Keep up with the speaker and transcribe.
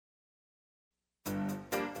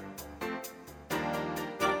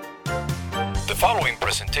following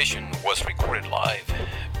presentation was recorded live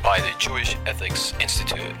by the Jewish Ethics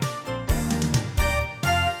Institute.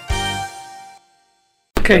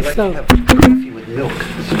 Okay, I'd like so to have coffee with milk,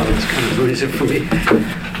 so it's kind of ruins it for me.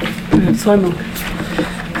 soy milk.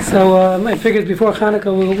 So I figured before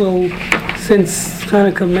Hanukkah, since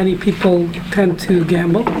Hanukkah, many people tend to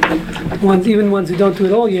gamble, even ones who don't do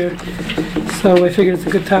it all year. So I figured it's a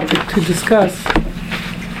good topic to discuss.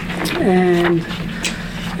 And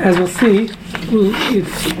as we'll see,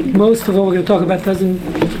 it's most of what we're going to talk about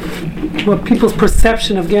what people's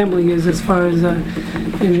perception of gambling is, as far as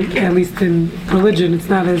at least in religion, it's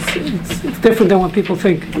different than what people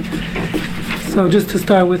think. So just to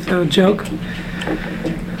start with a joke,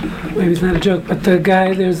 maybe it's not a joke, but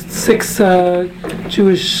there's 6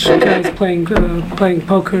 Jewish guys playing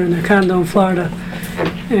poker in a condo in Florida,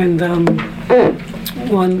 and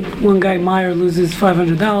one guy, Meyer, loses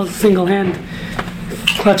 $500 single hand,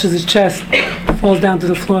 clutches his chest, falls down to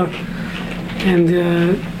the floor, and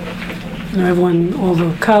everyone, all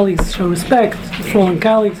the colleagues show respect, the fallen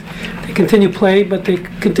colleagues. They continue play, but they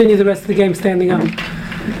continue the rest of the game standing up.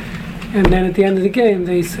 And then at the end of the game,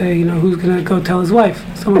 they say, who's going to go tell his wife?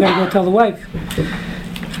 Someone got to go tell the wife.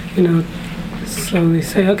 So they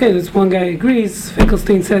say, okay, this one guy agrees.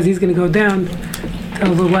 Finkelstein says he's going to go down,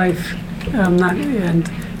 tell the wife, and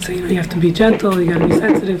say, you have to be gentle, you got to be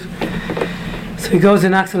sensitive. So he goes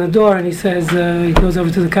and knocks on the door, and he says, he goes over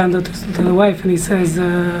to the condo to the wife, and he says,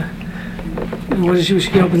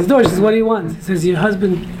 she opens the door. She says, what do you want? He says, your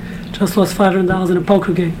husband just lost $500 in a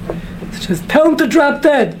poker game. She says, tell him to drop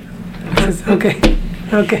dead. He says, okay.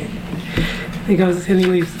 He goes and he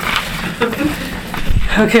leaves.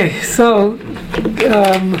 Okay, so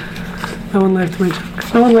no one laughed at my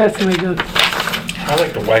joke. No one laughed at my joke. I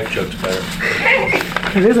like the wife jokes better.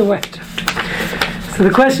 It is a wife joke. So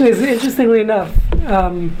the question is, interestingly enough,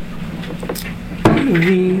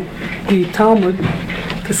 the Talmud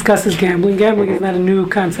discusses gambling. Gambling is not a new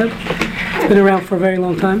concept. It's been around for a very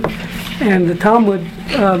long time. And the Talmud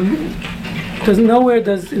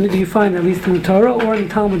do you find, at least in the Torah or in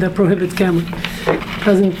the Talmud, that prohibits gambling.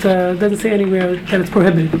 Doesn't say anywhere that it's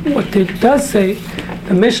prohibited. What it does say,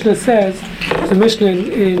 the Mishnah says, the Mishnah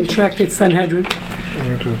in Tractate Sanhedrin,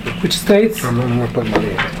 which states,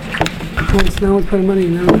 no one's putting money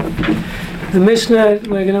in. No. The Mishnah,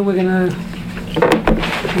 we're gonna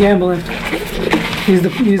gamble after.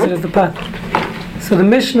 Use it as the pot. So the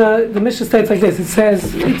Mishnah states like this. It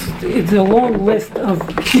says it's a long list of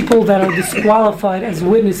people that are disqualified as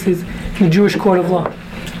witnesses in the Jewish court of law.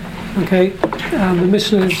 Okay, the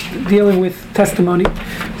Mishnah is dealing with testimony.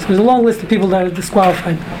 So there's a long list of people that are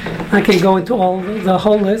disqualified. I can't go into the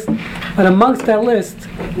whole list, but amongst that list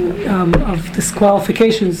of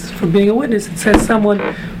disqualifications for being a witness, it says someone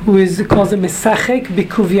it calls it mesachek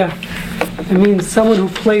bikuvya. It means someone who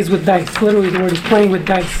plays with dice. Literally, the word is playing with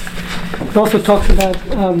dice. It also talks about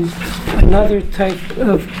another type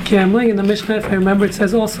of gambling. In the Mishnah, if I remember, it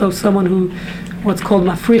says also someone who, what's called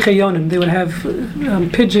mafriche yonim. They would have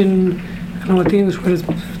pigeon, I don't know what the English word is,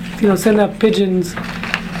 send out pigeons,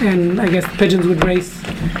 and I guess the pigeons would race,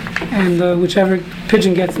 and whichever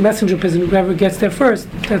pigeon gets, messenger pigeon, whoever gets there first,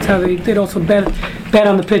 that's how they'd also bet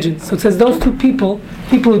on the pigeons. So it says those two people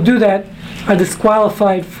who do that, are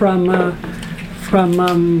disqualified from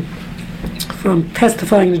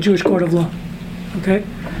testifying in the Jewish court of law. Okay,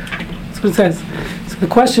 that's what it says. So the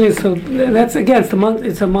question is, that's again,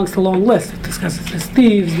 it's amongst a long list. It discusses there's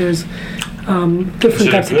thieves, there's different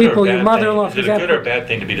types of people. Your mother-in-law, for example. Is it a good or bad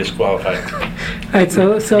thing to be disqualified? Right.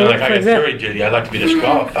 So I got jury duty. I'd like to be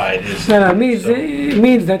disqualified. It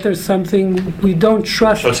means that there's something we don't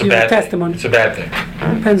trust your testimony. It's a bad thing.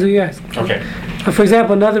 Depends who you ask. Okay. For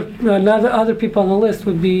example, other people on the list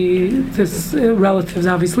would be this relatives.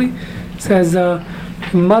 Obviously, it says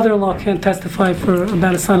mother-in-law can't testify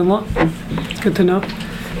about a son-in-law. It's good to know.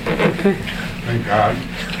 Okay. Thank God.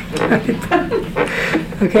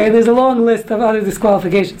 Okay, and there's a long list of other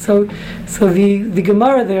disqualifications. So the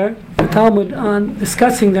Gemara there, the Talmud, on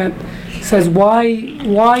discussing that, says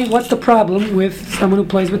what's the problem with someone who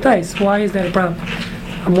plays with dice? Why is that a problem?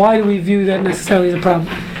 And why do we view that necessarily as a problem?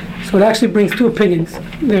 So it actually brings 2 opinions.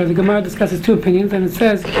 There, the Gemara discusses 2 opinions, and it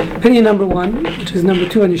says, opinion number 1, which is number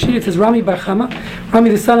 2 on your sheet, it says Rami Bar Chama,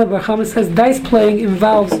 Rami the son of Bar Chama, says dice playing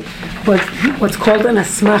involves what's called an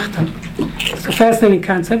asmachta. It's a fascinating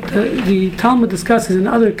concept. The Talmud discusses in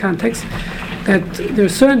other contexts that there are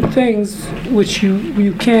certain things which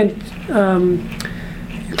you can't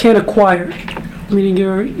acquire. Meaning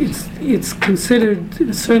it's considered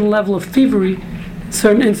a certain level of thievery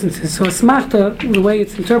certain instances. So a smachta, the way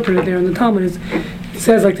it's interpreted there in the Talmud is, it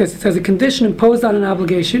says like this, it says a condition imposed on an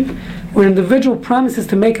obligation where an individual promises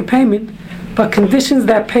to make a payment but conditions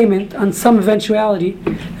that payment on some eventuality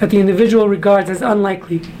that the individual regards as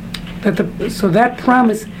unlikely. So that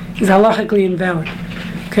promise is halachically invalid.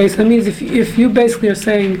 Okay, so that means if you basically are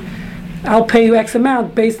saying, I'll pay you X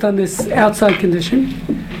amount based on this outside condition,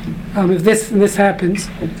 if this happens,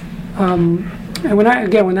 and we're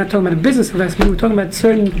not talking about a business investment, we're talking about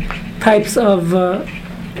certain types of where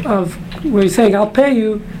you're saying, I'll pay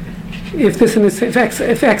you if this and this, if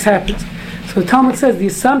X happens. So the Talmud says the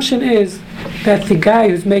assumption is that the guy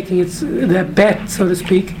who's making that bet, so to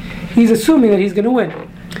speak, he's assuming that he's going to win.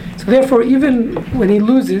 So therefore, even when he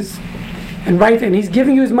loses, and he's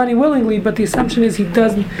giving you his money willingly, but the assumption is he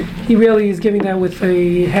really is giving that with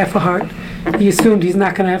a half a heart. He assumed he's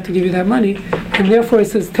not going to have to give you that money, and therefore it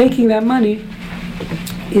says taking that money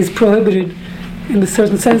is prohibited in the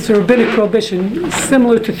certain sense, a rabbinic prohibition,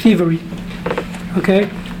 similar to thievery. Okay?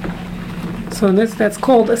 So that's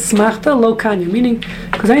called a smachta lo kanya, meaning,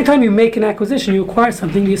 because anytime you make an acquisition, you acquire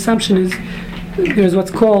something, the assumption is there's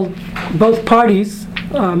what's called, both parties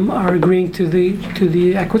are agreeing to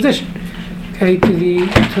the acquisition, okay, to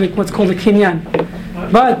what's called a kinyan.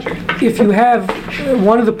 But if you have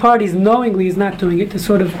one of the parties knowingly is not doing it, is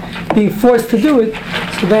sort of being forced to do it,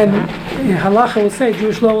 so then halacha will say,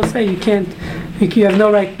 Jewish law will say, you have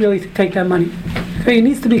no right really to take that money. Okay, it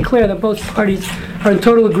needs to be clear that both parties are in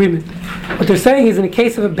total agreement. What they're saying is, in a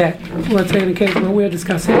case of a bet, let's say in a case of what we're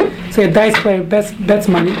discussing, say a dice player bets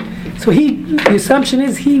money, so the assumption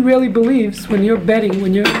is he really believes when you're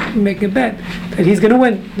making a bet, that he's going to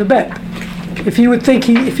win the bet. If he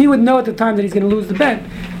would know at the time that he's going to lose the bet,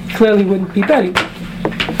 he clearly wouldn't be betting.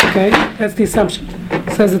 Okay, that's the assumption,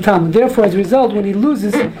 says the Talmud. Therefore, as a result, when he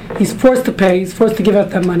loses, he's forced to pay, he's forced to give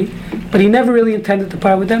out that money, but he never really intended to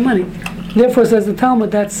part with that money. Therefore, says the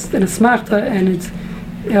Talmud, that's an asmachta, and it's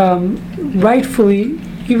rightfully,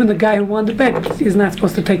 even the guy who won the bet is not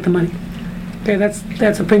supposed to take the money. Okay,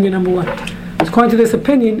 that's opinion number one. So according to this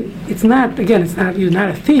opinion, you're not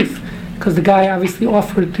a thief, because the guy obviously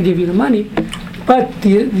offered to give you the money, but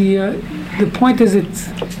the point is it's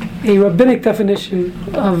a rabbinic definition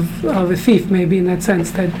of a thief, maybe, in that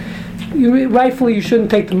sense, that rightfully you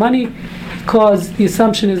shouldn't take the money, because the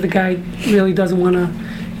assumption is the guy really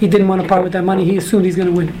he didn't want to part with that money, he assumed he's going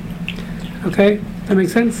to win. Okay? That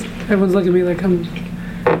makes sense? Everyone's looking at me like I'm...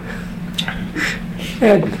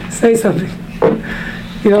 Ed, say something.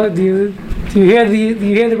 Do you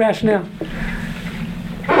hear the rationale?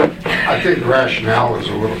 I think rationale is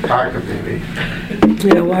a little cockamamie.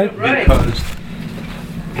 Yeah, why? Right. Because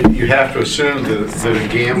you have to assume that a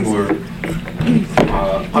gambler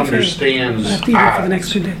understands I have to eat it for the next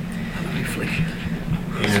odds. 2 days.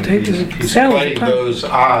 And Take he's the salad. playing those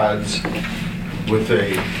odds with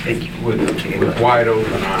wide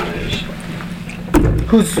open eyes.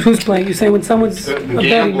 Who's playing? You say when someone's The betting?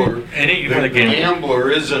 gambler, The the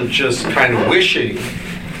gambler isn't just kind of wishing.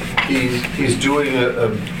 He's doing a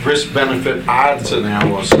risk-benefit odds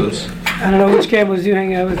analysis. I don't know which gamblers you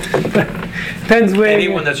hang out with. Depends where.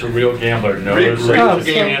 Anyone that's a real gambler knows Real that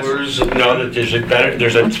gamblers know that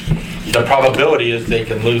the probability is they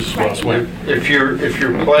can lose as well as win. If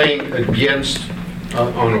you're playing against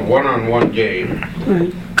on a one-on-one game,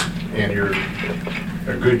 Right. and you're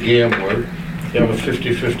a good gambler, you have a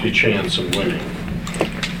 50-50 chance of winning.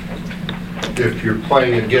 If you're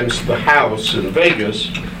playing against the house in Vegas,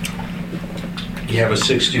 you have a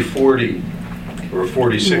 60-40 or a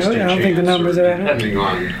 40-60 chance. I don't think the numbers are that high. Depending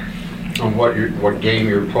on what game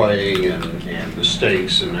you're playing and the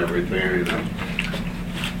stakes and everything.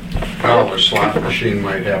 A slot machine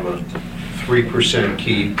might have a 3%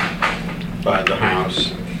 keep by the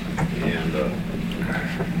house, and a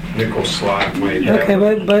nickel slot might have. Okay,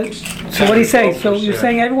 but so what do you say? So you're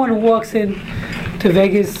saying everyone who walks in to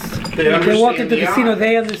Vegas, they walk into the casino,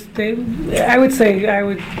 they understand. I would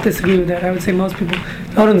disagree with that. I would say most people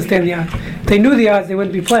don't understand the odds. If they knew the odds, they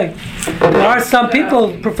wouldn't be playing. There are some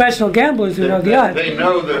people, professional gamblers, who know the odds. They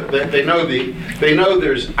know that they know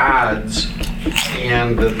there's odds,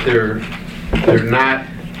 and that they're not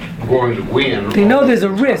going to win. They know there's a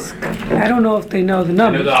risk. I don't know if they know the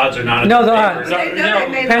numbers. The odds are not. Know the odds. They know they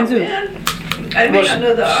may Depends not who. win. I may not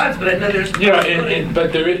know the odds, but I know there's...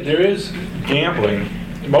 But there is gambling.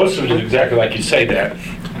 Most of it is exactly like you say, that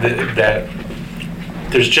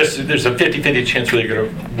there's a 50-50 chance whether you're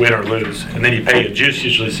going to win or lose, and then you pay a juice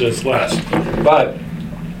usually says less. But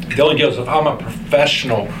the only deal is if I'm a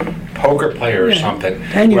professional poker player or something,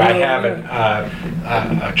 then where I have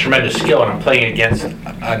a tremendous skill and I'm playing against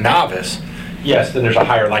a novice, yes, then there's a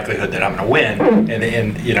higher likelihood that I'm going to win,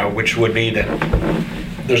 and you know, which would mean that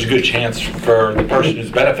there's a good chance for the person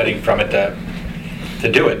who's benefiting from it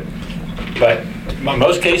to do it. But in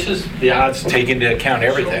most cases, the odds take into account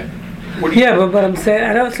everything. Yeah, but I'm saying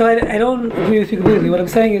I don't agree with you completely. What I'm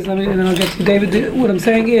saying is, and then I'll get to David. What I'm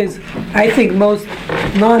saying is, I think most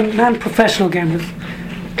non-professional gamblers,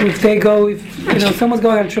 if they go, if someone's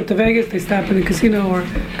going on a trip to Vegas, they stop in a casino or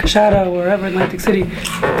Kashada or wherever in Atlantic City,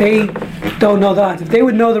 they don't know the odds. If they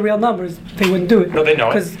would know the real numbers, they wouldn't do it. No, they know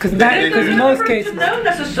it. Because in most cases, no,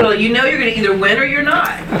 necessarily. You know you're going to either win or you're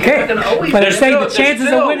not. Okay, You're not going to always but win. I'm saying the There's chances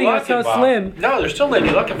still of winning are luck so involved. slim. No, there's still any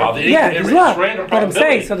luck involved. Yeah, there's luck. Random But I'm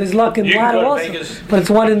saying, probability. so there's luck in You can lotto go to also. Vegas. But it's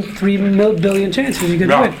 1 in 3 billion chances you're going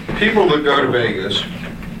to No. win. People that go to Vegas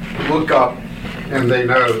look up and they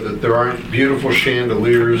know that there aren't beautiful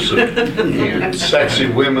chandeliers and sexy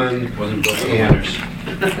women and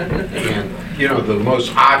the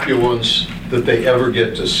most opulence that they ever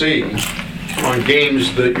get to see on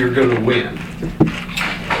games that you're going to win.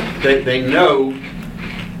 They know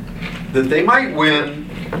that they might win,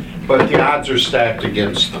 but the odds are stacked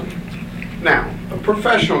against them. Now, a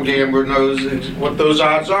professional gambler knows what those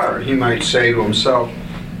odds are. He might say to himself,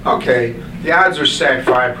 okay, the odds are stacked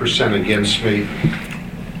 5% against me.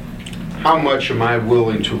 How much am I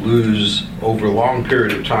willing to lose over a long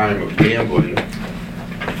period of time of gambling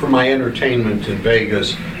for my entertainment in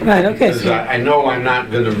Vegas? Right, okay. Because So, I know I'm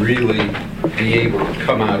not going to really be able to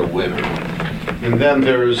come out a winner. And then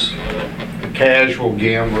there's a casual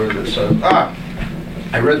gambler that says,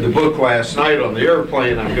 I read the book last night on the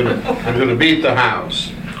airplane, I'm gonna beat the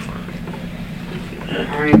house.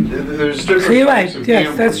 I mean, there's different So you're types right. of Yes,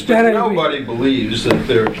 gamblers, that's- that I but agree. nobody believes that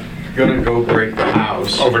they're gonna go break the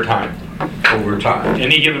house Over time. over time.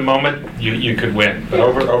 Any given moment, you could win. But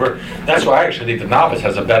over, that's why I actually think the novice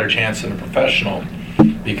has a better chance than the professional,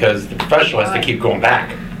 because the professional has to keep going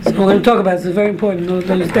back. so we're going to talk about it. It's very important. That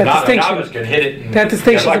The novice distinction. can hit it. And That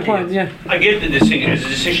distinction get is lucky. important. Yeah. I get the distinction. It's a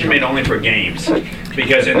distinction made only for games.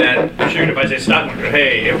 Because in that, sure, if I say stock market,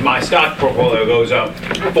 hey, if my stock portfolio goes up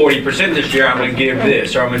 40% this year, I'm going to give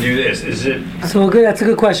this, or I'm going to do this. Is it? So good. That's a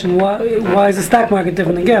good question. Why is the stock market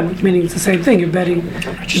different than gambling? Meaning it's the same thing. You're betting on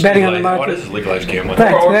the What market. is legalized gambling? Right.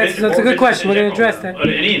 So or that's a good business question. in We're going to general, address that. or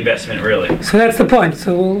any investment, really. So that's the point.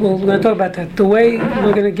 So we're going to talk about that. The way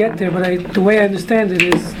we're going to get there, but the way I understand it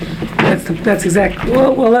is that's exactly.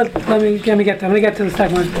 Well, let me get there. I'm going to get to the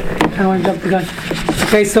stock market. I don't want to jump the gun.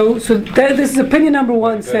 Okay. So this is opinion number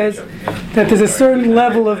one says that there's a certain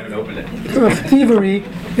level of thievery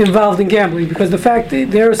involved in gambling, because the fact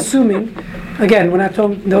that they're assuming, again, we're not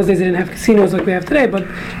talking, in those days they didn't have casinos like we have today, but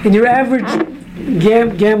in your average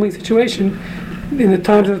gambling situation, in the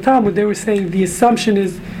times of the Talmud, they were saying the assumption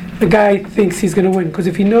is the guy thinks he's going to win, because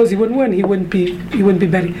if he knows he wouldn't win, he wouldn't be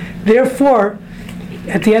betting. Therefore,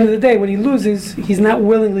 at the end of the day, when he loses, he's not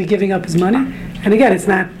willingly giving up his money. And again, it's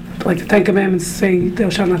not like the Ten Commandments saying thou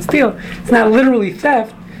shalt not steal. It's not literally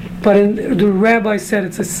theft, but the rabbi said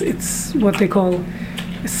it's what they call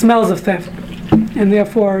smells of theft, and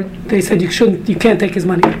therefore they said you can't take his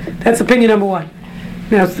money. That's opinion number one.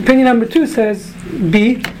 Now, opinion number two says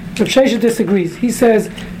B. Rav Sheshet disagrees. He says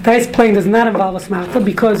dice playing does not involve a smarta,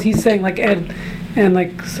 because he's saying, like Ed and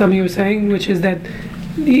like some of you were saying, which is that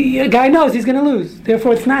the guy knows he's going to lose.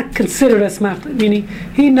 Therefore, it's not considered a smarta, meaning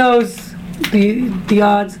he knows the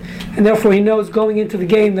odds, and therefore he knows going into the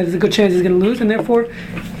game that there's a good chance he's going to lose, and therefore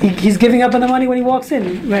he's giving up on the money when he walks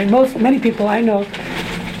in. Right? Many people I know,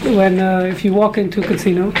 when if you walk into a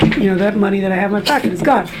casino, that money that I have in my pocket is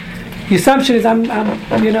gone. The assumption is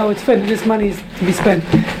it's finished. This money is to be spent.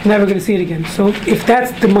 I'm never going to see it again. So if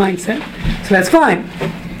that's the mindset, so that's fine,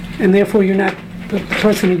 and therefore you're not the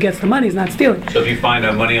person who gets the money is not stealing. So if you find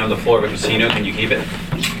money on the floor of a casino, can you keep it?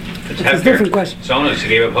 It's a different question. Someone who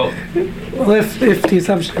gave up hope. Well, if the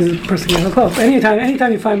assumption is the person gets a close.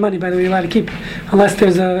 Anytime you find money, by the way, you're allowed to keep it, unless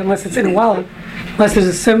it's in a wallet, unless there's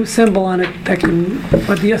a symbol on it that can.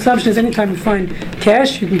 But the assumption is anytime you find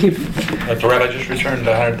cash, you can keep it. Like the rabbi just returned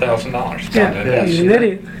 $100,000. Yeah, he's an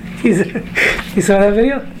idiot. You saw that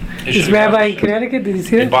video? This rabbi in Connecticut, did you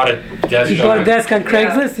see He it? bought a desk. He bought a desk on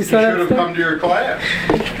Craigslist. You You saw should that have stuff? come to your class.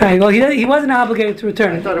 Right, well, he wasn't obligated to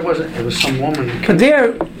return I it. thought it was some woman. But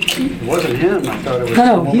there, It wasn't him. I thought it was some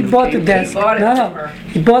no, woman he who bought the came. desk. bought it No, from no, her.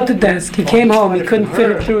 he bought the desk. He came home. He couldn't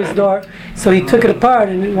fit it through his door, so he took it apart.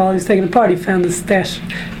 And while he was taking it apart, he found the stash,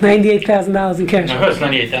 $98,000 in cash. No, it's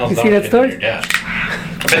 $98,000. You see that story? Yeah.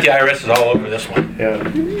 I bet the IRS is all over this one.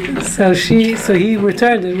 Yeah. So he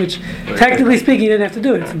returned it, which technically speaking, he didn't have to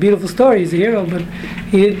do it. It's a beautiful story. He's a hero, but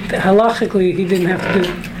halachically, he didn't have to do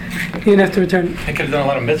it. He didn't have to return it. They could have done a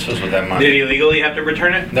lot of mitzvahs with that money. Did he legally have to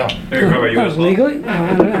return it? No. Or how about US law? Legally? No,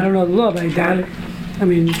 I don't know the law, but I doubt it. I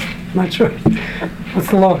mean, I'm not sure. What's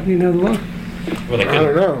the law? Do you know the law? Well, they I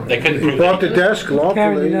don't know. They couldn't He prove bought the that. desk Karen,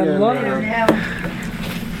 lawfully, you know the and law?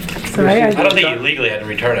 So I don't think he legally had to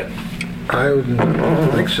return it. I wouldn't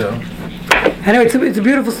think so. Anyway, it's a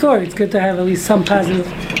beautiful story. It's good to have at least some positive,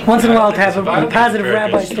 once in a while to have I a don't think it's positive very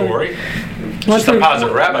rabbi good story. Just a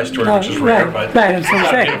positive rabbi story, No, which is rare, right, but right, that's what I'm it's not a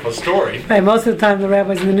saying. beautiful story. Right, most of the time the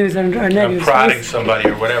rabbis in the news are negative. Prodding somebody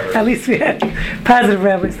or whatever. At least we had positive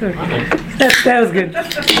rabbi story. That was good.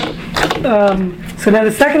 So now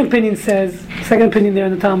the second opinion there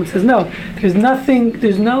in the Talmud says no. There's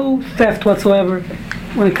no theft whatsoever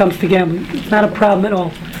when it comes to gambling. It's not a problem at all.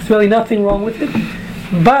 There's really nothing wrong with it.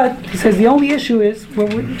 But he says the only issue is,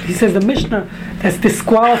 he says the Mishnah that's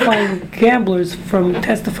disqualifying gamblers from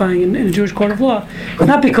testifying in a Jewish court of law, it's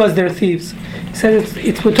not because they're thieves. He says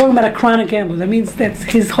we're talking about a chronic gambler. That means that's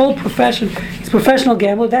his whole profession. He's a professional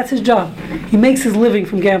gambler. That's his job. He makes his living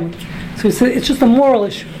from gambling. So he says it's just a moral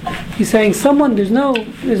issue. He's saying there's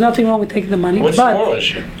nothing wrong with taking the money. What's but, the moral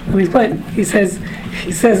issue? I mean, but he says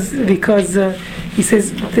because he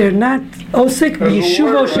says they're not osik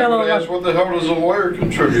b'yeshuvo shel olam. That's what the hell does a lawyer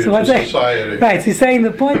contribute So to what's that? society? Right, so he's saying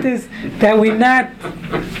the point is that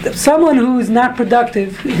someone who is not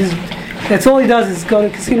productive, that's all he does is go to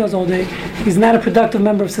casinos all day. He's not a productive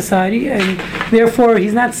member of society, and therefore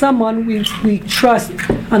he's not someone we trust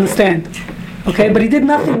on the stand. Okay, but he did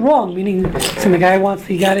nothing wrong. Meaning, so the guy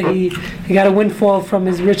he got a windfall from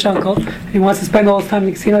his rich uncle. And he wants to spend all his time in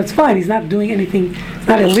the casino. It's fine. He's not doing anything. It's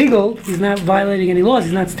not illegal. He's not violating any laws.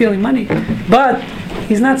 He's not stealing money. But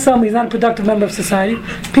he's not a productive member of society.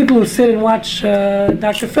 People who sit and watch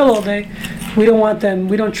Dr. Phil all day, we don't want them.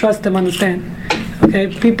 We don't trust them on the stand. Okay,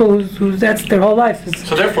 people who that's their whole life.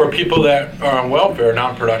 So therefore, people that are on welfare are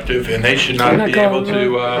non-productive, and they should not be able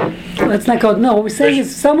to. Let's not go. No, what we're saying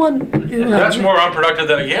is someone. That's more unproductive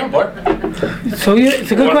than a gambler. So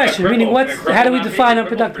it's a good What about question. Meaning, crippled? how do we Crippled define not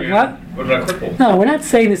being unproductive? crippled? What? What about crippled? No, we're not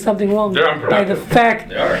saying there's something wrong They're by the unproductive. fact.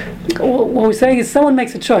 They are. What we're saying is someone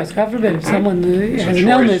makes a choice. God forbid, if someone has an choice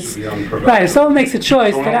illness, to be unproductive. right? If someone makes a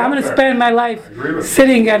choice Go that on I'm going to welfare. spend my life agree with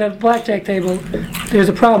sitting at a blackjack table, there's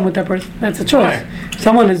a problem with that person. That's a choice. Right. If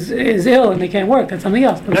someone is ill and they can't work, that's something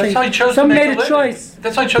else. I'm That's saying how he chose to someone make made a a living. choice.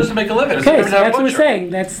 That's how he chose to make a living. It's Okay, different so than a that's what we're butcher.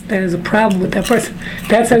 saying. That is a problem with that person.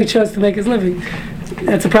 That's how he chose to make his living.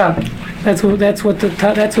 That's a problem. That's what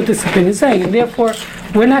this opinion is saying, and therefore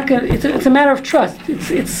we're not going. It's a matter of trust.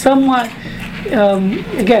 It's somewhat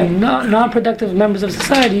again non-productive members of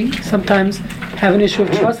society sometimes have an issue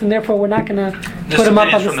of trust, and therefore we're not going to This put them up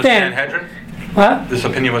opinion on is the from stand. the Sanhedrin? What? This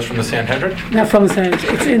opinion was from the Sanhedrin? Not from the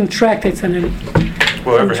Sanhedrin. It's in Tractate Sanhedrin.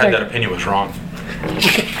 Whoever Check. had that opinion was wrong.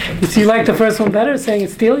 So you like the first one better, saying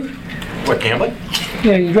it's stealing? What, gambling?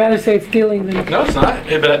 Yeah, you'd rather say it's stealing than. No, it's not.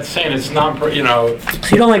 But I'm saying it's not, So you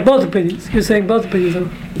don't like both opinions. You're saying both opinions.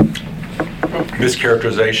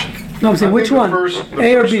 mischaracterization. No, I'm saying I which think one? The first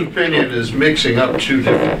A or B? opinion is mixing up two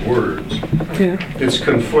different words. Yeah. It's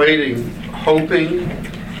conflating hoping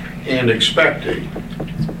and expecting.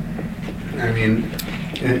 I mean,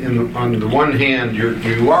 on the one hand,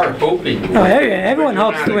 you are hoping to win. No, everyone but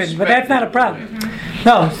you're hopes to not win, but that's not a expecting. problem.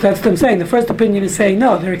 No, so that's what I'm saying. The first opinion is saying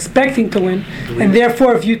no, they're expecting to win, and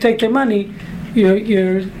therefore, if you take their money, you're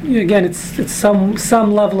again, it's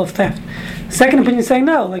some level of theft. Second opinion is saying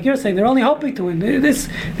no, like you're saying, they're only hoping to win.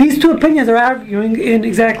 These two opinions are arguing in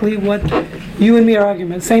exactly what you and me are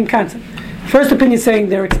arguing about, same concept. First opinion is saying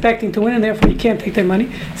they're expecting to win, and therefore you can't take their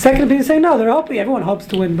money. Second opinion is saying no, they're hoping. Everyone hopes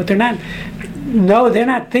to win, but they're not. No, they're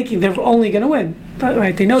not thinking they're only going to win. But,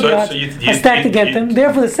 right? They know So- the odds so you- are stacked you- against them.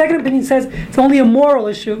 Therefore, the second opinion says it's only a moral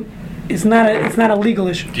issue. It's not a legal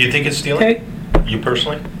issue. Do you think it's stealing? Okay, You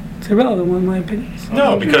personally? it's irrelevant in my opinion.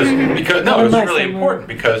 No, because no, it's Unless really I'm, important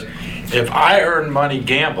because if I earn money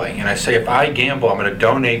gambling and I say if I gamble I'm going to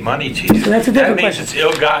donate money to you, So that's a that different means question. it's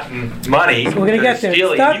ill-gotten money. So we're gonna that get is there.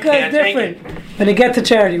 stealing. Tzedakah You is can't take different. it. When it get to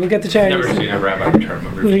charity, we'll get to charity. Never seen a rabbi return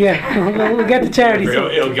movers. Yeah, we'll get to charity.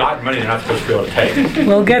 soon. Ill-gotten money they're not supposed to be able to take.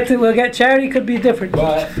 We'll get charity could be different.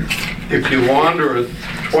 But If you wander it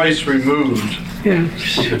twice removed, Yeah.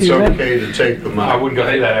 it's You bet. okay to take the I money. wouldn't go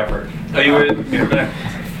through that effort. Oh, you would?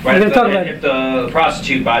 We're gonna talk about If the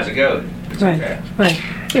prostitute buys a goat, it's Right, okay. right.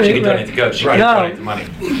 She can donate the goat. She can't No. donate the money.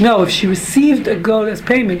 No, if she received a goat as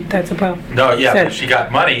payment, that's a problem. No, yeah, but Said- if she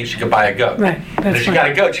got money, she could buy a goat. Right, And that's if she fine. got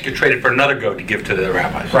a goat, she could trade it for another goat to give to the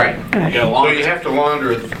rabbis. Right. Right. So you have to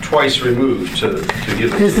launder it twice removed to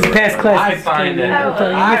give it This to is the past rabbi. class. I find that. Oh,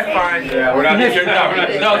 I okay. find. Yeah, we're not-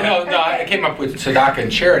 No. I came up with tzedakah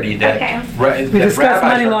and charity that, Okay. that discussed rabbis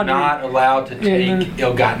money are laundering. not allowed to Yeah, take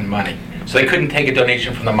ill-gotten money. So they couldn't take a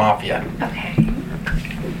donation from the mafia. Okay.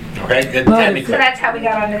 Okay, Well, technically. So that's how we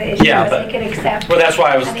got onto the issue, Yeah, was but- they could accept. Well, that's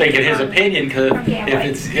why I was money thinking his from- opinion, because from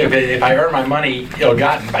gambling. if I earn my money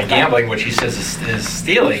ill-gotten by gambling, which he says is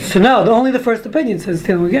stealing, So no, only the first opinion says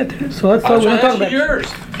till we get there. So let's talk, so we're gonna talk that's about it. yours.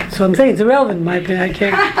 So I'm saying it's irrelevant. In my opinion, I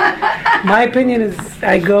can't. My opinion is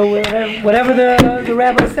I go with whatever the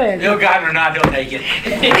rabbi says. Ill-gotten or not, he'll take it.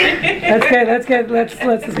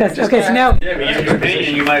 Let's discuss. Okay, so now Yeah, but in your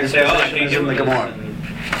opinion, you might say, oh, I can't give them the Gemara.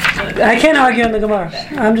 I can't argue on the Gemara.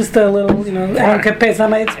 I'm just a little, I don't get paid.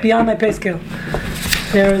 It's beyond my pay scale.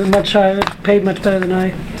 They're much paid much better than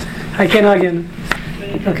I. I can't argue on them.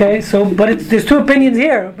 Okay, so there's two opinions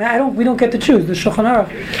here. We don't get to choose. The Shulchan Aruch,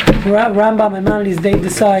 Rambam, and Maimonides, they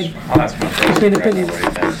decide Oh, that's my between opinions.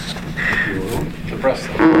 The press.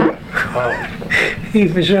 He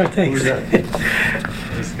for sure thinks.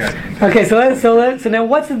 This guy. Okay, so now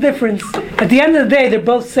what's the difference? At the end of the day, they're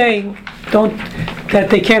both saying that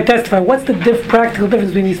they can't testify. What's the practical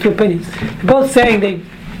difference between these two opinions? They're both saying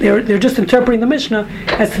they're just interpreting the Mishnah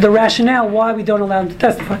as to the rationale why we don't allow them to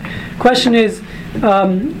testify. Question is,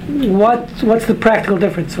 what's the practical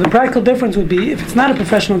difference? So the practical difference would be if it's not a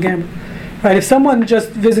professional gambler, right? If someone just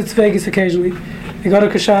visits Vegas occasionally, they go to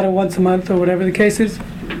Kashada once a month or whatever the case is,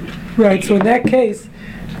 right? So in that case,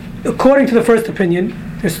 according to the first opinion,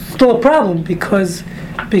 there's still a problem because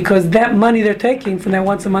that money they're taking from that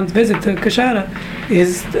once a month visit to Kashada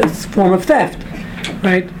is a form of theft,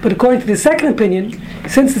 right? But according to the second opinion,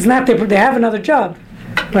 since it's not they have another job,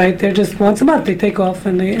 right? They're just once a month they take off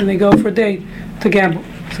and they go for a day to gamble.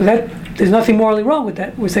 So there's nothing morally wrong with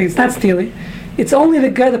that. We're saying it's not stealing. It's only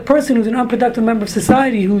the person who's an unproductive member of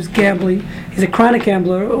society who's gambling. He's a chronic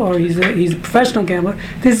gambler or he's a professional gambler.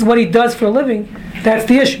 This is what he does for a living. That's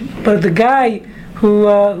the issue. But the guy who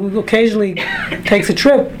occasionally takes a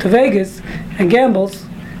trip to Vegas and gambles,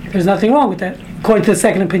 there's nothing wrong with that, according to the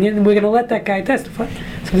second opinion, and we're going to let that guy testify.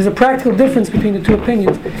 So there's a practical difference between the two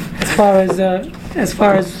opinions as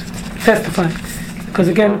far as testifying. Because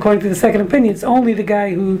again, according to the second opinion, it's only the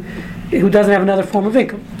guy who doesn't have another form of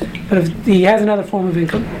income. But if he has another form of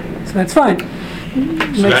income, so that's fine.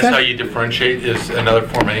 So that's how you differentiate is another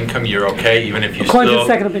form of income. You're okay, even if you According to still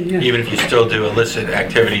the second opinion, yeah. even if you still do illicit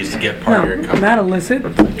activities to get part of your No, income. not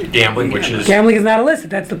illicit. Gambling, which is Gambling is not illicit.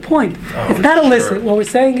 That's the point. Oh, It's not illicit. sure. What we're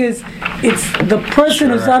saying is, it's the person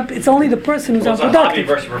who's Sure. it's only the person who's Well, it's a hobby unproductive.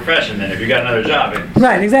 versus profession then, if you got another job.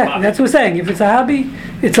 Right, exactly. That's what we're saying. If it's a hobby,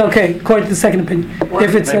 it's okay, according to the second opinion.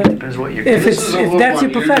 If it's That depends what you're if This it's is a if little that's your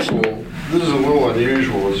unusual. profession, This is a little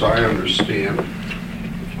unusual, as I understand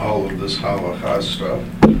all of this halakha stuff,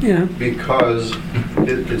 you know. because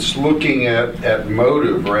it's looking at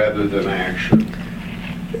motive rather than action.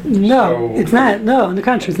 No, So- it's not. No, on the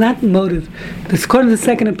contrary, it's not motive. This, according to the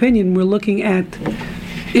second opinion, we're looking at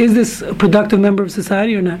is this a productive member of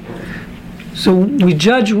society or not. So we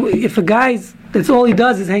judge if a guy's that's all he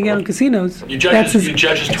does is hang out in casinos. You judge that's his- you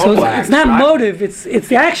judge his so total it's acts, not right? motive. It's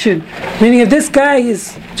the action. Meaning, if this guy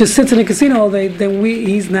just sits in a casino all day, then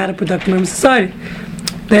he's not a productive member of society.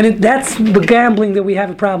 Then that's the gambling that we have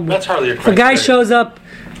a problem with. That's hardly a If a guy criteria. shows up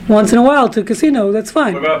once in a while to a casino, that's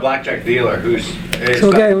fine. What about a blackjack dealer who's...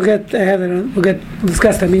 So we'll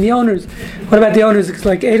discuss that. I mean, the owners. What about the owners? It's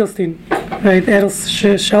like Edelstein, right?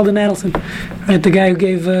 Sheldon Adelson, right? The guy who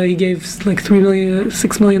gave like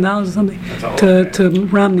 $6 million or something to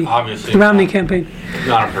Romney. Obviously the Romney not. campaign.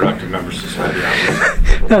 not a productive member of society.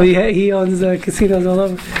 Obviously. No, he owns casinos all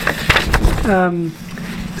over.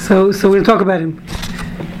 So we're gonna talk about him.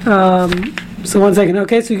 So 1 second.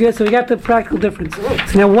 Okay, so we got the practical difference.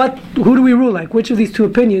 So now who do we rule like? Which of these two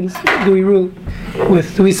opinions do we rule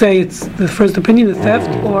with? Do we say it's the first opinion, the theft,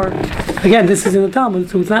 or again, this is in the Talmud,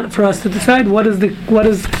 so it's not for us to decide. What does the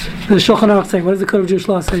Shulchan Aruch say? What does the Code of Jewish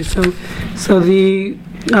Law say? So the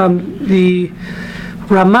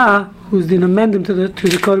Ramah, who's the amendment to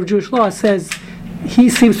the Code of Jewish Law, says he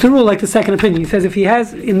seems to rule like the second opinion. He says if he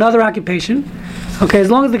has another occupation, okay,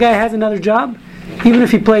 as long as the guy has another job, even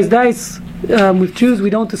if he plays dice with Jews, we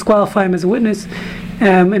don't disqualify him as a witness.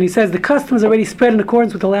 And he says the custom is already spread in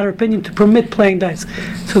accordance with the latter opinion to permit playing dice.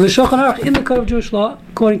 So the Shulchan Aruch in the Code of Jewish Law,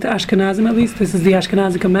 according to Ashkenazim at least, this is the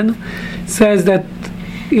Ashkenazic amendment, says that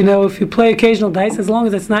if you play occasional dice, as long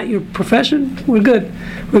as it's not your profession, we're good.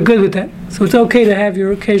 We're good with that. So it's okay to have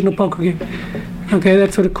your occasional poker game. Okay,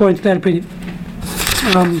 that's what according to that opinion.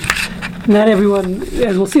 Not everyone,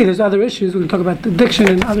 as we'll see, there's other issues. We're going to talk about addiction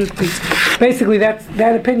and other things. Basically,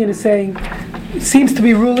 that opinion is saying, it seems to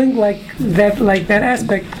be ruling like that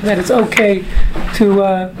aspect that it's okay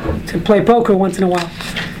to play poker once in a while.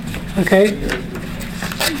 Okay.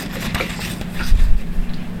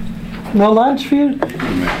 No lunch for you?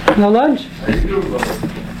 No lunch?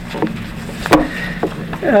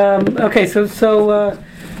 Okay, so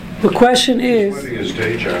the question is. Quitting his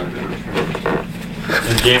day job.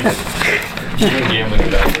 Gambling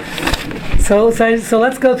developer. So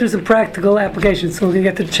let's go through some practical applications. So we're going to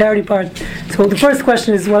get to the charity part. So the first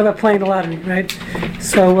question is, what about playing the lottery, right?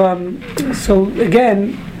 So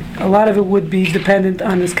again, a lot of it would be dependent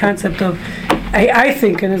on this concept of, I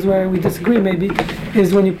think, and this is where we disagree maybe,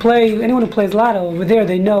 is when you play, anyone who plays lotto over there,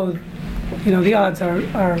 they know, the odds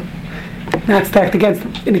are not stacked against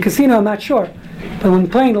them. In a casino, I'm not sure. But when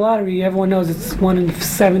playing the lottery, everyone knows it's 1 in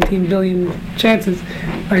 17 billion chances,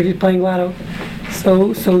 right, if you're playing lotto.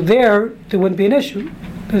 So there wouldn't be an issue.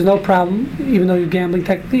 There's no problem, even though you're gambling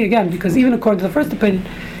technically, again, because even according to the first opinion,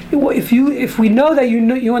 if we know that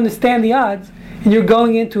you understand the odds, and you're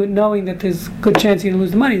going into it knowing that there's a good chance you're going to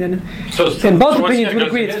lose the money, then both opinions would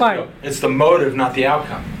agree it's fine. It's the motive, not the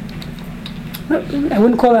outcome. I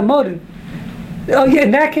wouldn't call that motive. Oh yeah, in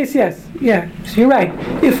that case, yes. Yeah, so you're right.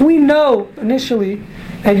 If we know initially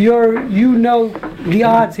that you know the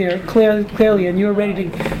odds here clearly, and you're ready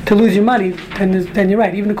to lose your money, then you're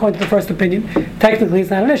right. Even according to the first opinion, technically it's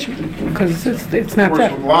not an issue because it's not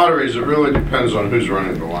theft. With lotteries, it really depends on who's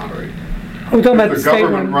running the lottery. We're talking about If the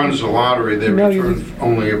government runs the lottery, they return just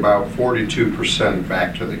only about 42%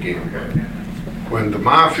 back to the gambler. When the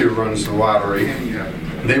mafia runs the lottery,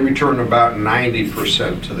 they return about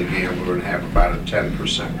 90% to the gambler and have about a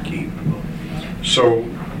 10% keep. So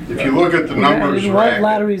if you look at the numbers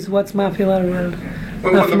racket, what's mafia lottery?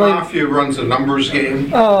 when the mafia runs a numbers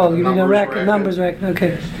game, oh, you mean a racket, numbers racket,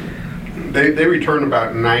 okay. They return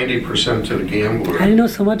about 90% to the gambler. I didn't know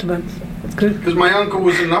so much about this. That's good. Because my uncle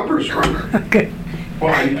was a numbers runner. Okay.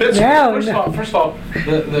 Well, in Pittsburgh. Yeah, First of all,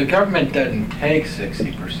 the government doesn't take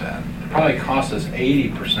 60%. It probably costs us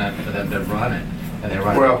 80% for them to run it, and they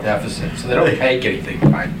run it at deficit. So they don't take anything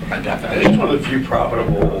by definition. It's one of the few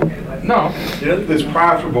profitable. No. It's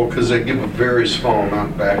profitable because they give a very small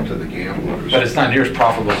amount back to the gamblers. But it's not near as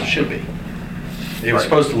profitable as it should be. They were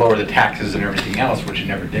supposed to lower the taxes and everything else, which it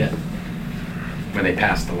never did when they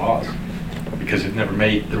passed the laws. Because it never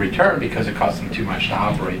made the return because it cost them too much to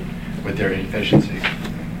operate with their inefficiency.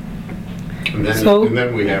 And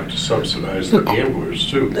then we have to subsidize the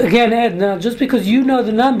gamblers too. Again, Ed, now just because you know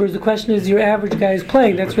the numbers, the question is your average guy is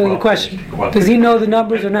playing. That's really the question. Does he know the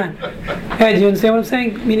numbers or not? Ed, you understand what I'm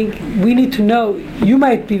saying? Meaning, we need to know, you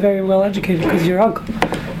might be very well educated because you're your uncle,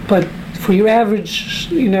 but for your average,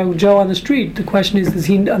 Joe on the street, the question is, does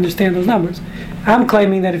he understand those numbers? I'm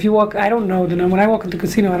claiming that if you walk, I don't know the number. When I walk into the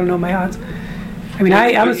casino, I don't know my odds. I mean,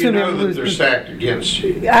 I'm assuming you know that they're stacked against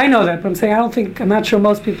you. I know that, but I'm saying I'm not sure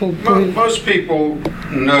most people believe. Most people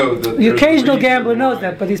know that. The occasional gambler knows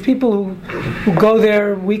that, but these people who go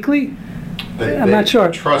there weekly, I'm not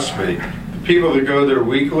sure. Trust me, the people that go there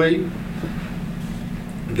weekly,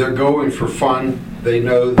 they're going for fun. They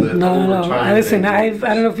know that over time. Listen, I don't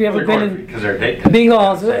know if you've ever been in bingo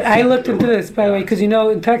halls. I looked into this, by the way, because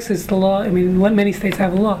in Texas, the law, many states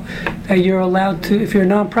have a law that you're allowed to, if you're a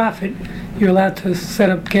nonprofit, you're allowed to set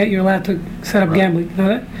up gambling. You know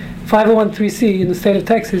that? 501(c) in the state of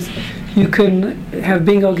Texas, you can have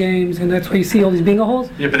bingo games, and that's why you see all these bingo halls.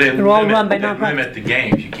 Yeah, but they're all run by nonprofits. Limit the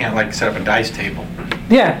games. You can't set up a dice table.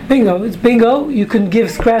 Yeah, bingo. It's bingo. You can give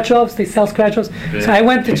scratch-offs. They sell scratch-offs. Yeah. So I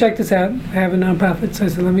went to check this out. I have a nonprofit. So I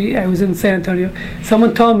said, I was in San Antonio.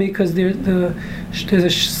 Someone told me, because there's a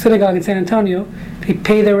synagogue in San Antonio, they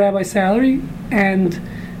pay their rabbi salary, and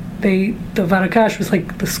the Varakash was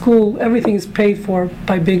like the school, everything is paid for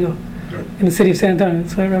by bingo in the city of San Antonio.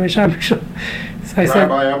 So Rabbi Shamir. So I said,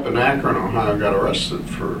 Rabbi up in Akron, Ohio, got arrested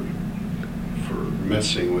for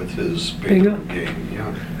messing with his bingo game.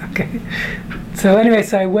 Yeah. Okay. So anyway,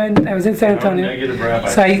 so I was in San Antonio.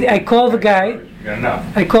 So I called the guy.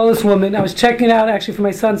 I called this woman. I was checking it out actually for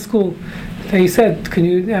my son's school. They said,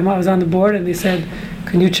 I was on the board, and they said,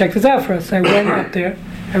 can you check this out for us? So I went up there.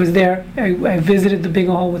 I was there. I visited the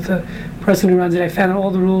bingo hall with the person who runs it. I found out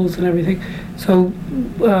all the rules and everything. So,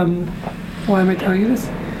 why am I telling you this?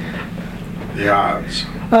 The odds.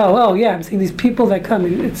 Oh, yeah. I'm seeing these people that come.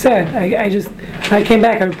 It's sad. When I came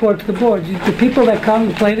back, I reported to the board. The people that come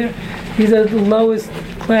and play there, these are the lowest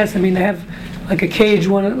class. They have like a cage,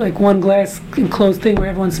 one glass enclosed thing where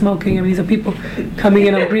everyone's smoking. I mean, these are people coming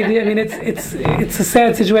in and breathing. I mean, it's a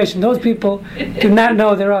sad situation. Those people do not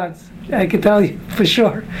know their odds. I can tell you for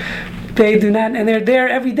sure. They do not, and they're there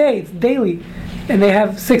every day. It's daily, and they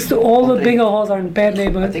have all the bingo halls are in bad I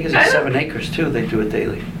neighborhoods. think it's at 7 acres too, they do it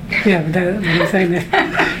daily. Yeah, but I'm saying that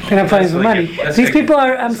they're not playing for money. These people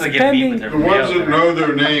are. I'm spending. The ones that know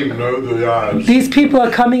their name know the odds. These people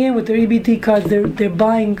are coming in with their EBT cards. They're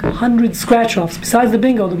buying 100 scratch-offs. Besides the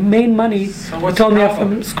bingo, the main money they told me are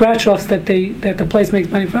from scratch-offs that the place makes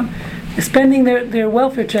money from. They're spending their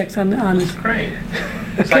welfare checks on this. Great.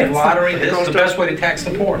 It's like lottery. This is the best way to tax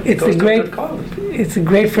the poor. It's a great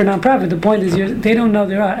for a nonprofit. The point is, they don't know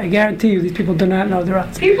their odds. I guarantee you, these people do not know their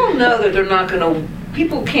odds. People know that they're not going to.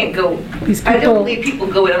 People can't go. These I don't people- believe people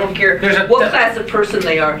go in. I don't care what class of person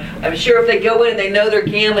they are. I'm sure if they go in and they know they're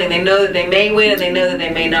gambling, they know that they may win and they know that they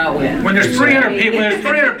may not win. When there's 300 people, in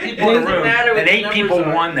a room, and 8 people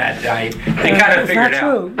won that night, they kind of It's figured not out.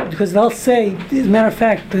 true, because they'll say, as a matter of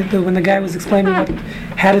fact, when the guy was explaining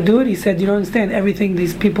how to do it, he said, you don't understand, everything,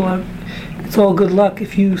 these people are, it's all good luck.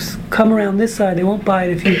 If you come around this side, they won't buy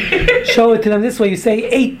it. If you show it to them this way, you say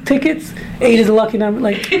 8 tickets, 8 is a lucky number.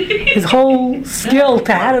 Like, his whole skill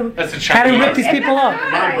to how to rip these people off.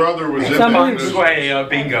 My brother was in It's unbelievable. this. This way,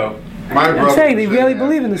 bingo. My brother saying they was really in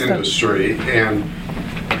believe that in this stuff. industry, and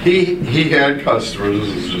he had customers.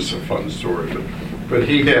 This is just a fun story, but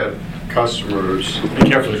he had customers Be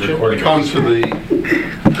careful with recording. come to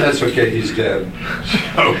the. That's okay. He's dead,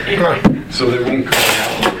 so they won't come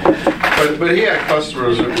out. But he had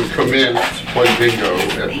customers that would come in to play bingo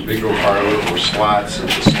at the bingo parlor or slots at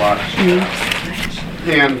the slots,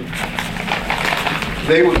 and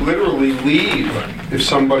they would literally leave if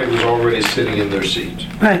somebody was already sitting in their seat.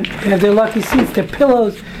 Right, they have their lucky seats, their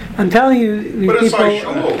pillows. I'm telling you, these But it's people like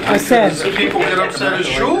shul. are sad. Because people get upset at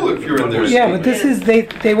shul if you're in their seat. Yeah, but this is,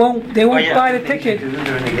 they won't buy the ticket,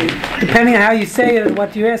 depending on how you say it and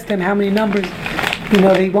what you ask them, how many numbers. You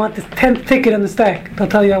know, they want the 10th ticket on the stack. They'll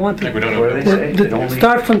tell you, I want Like we the, don't know. What do they say? It only-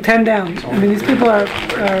 start from 10 down. I mean, these people are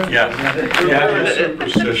Yeah. Very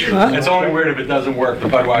superstitious. Huh? It's only weird if it doesn't work. The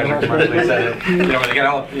Budweiser commercial said it. You know, when they get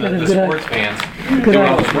all the Good sports fans Good doing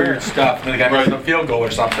all eye. this weird stuff, and the guy makes a field goal or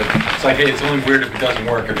something. It's like, hey, it's only weird if it doesn't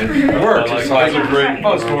work. If it works, it's like, That's a great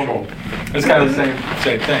oh, it's normal. It's kind of the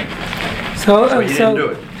same thing. so. So you didn't do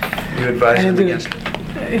it? You advised I him didn't do against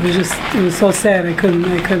it? it was so sad. I couldn't.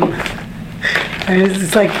 I mean,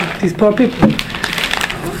 it's like these poor people.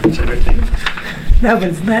 It's a good thing. No, but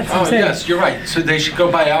it's not. Oh, I'm saying. yes, you're right. So they should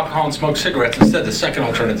go buy alcohol and smoke cigarettes instead. The second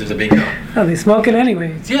alternative to bingo. No, they smoke it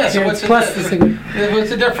anyway. Yeah, so Here, what's it's plus the cigarette. what's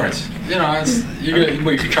the difference? You know, it's,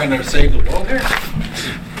 you're trying to save the world here?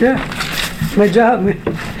 Yeah, it's my job. Man.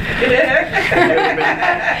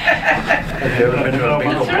 Have you ever been to a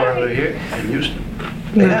bingo parlor here in Houston?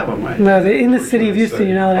 They have them, right? No, they're in the city of Houston.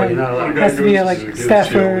 You're not Oh, allowed. you're not allowed. Has to be like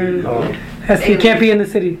Stafford. You can't be in the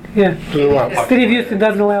city. Yeah, the city of Houston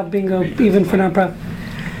doesn't allow bingo even for nonprofit.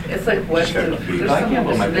 It's like west of. There's some-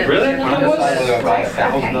 Really?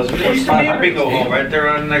 There used to be a bingo hall right there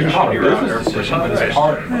on next to your Business decision, but it's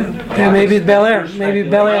hard. Yeah, maybe it's Bel Air. Maybe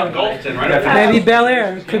Bel Air. Galton, right after Maybe Bel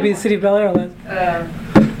Air. It could be the city of Bel Air.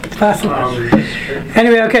 It's possible.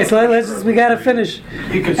 Anyway, okay, so let's just, we gotta finish.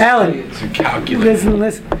 Alan, It's a calculator.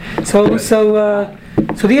 listen.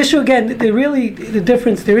 So the issue again, the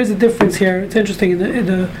difference. There is a difference here. It's interesting.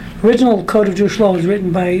 The original Code of Jewish Law was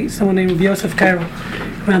written by someone named Yosef Karo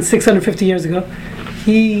around 650 years ago.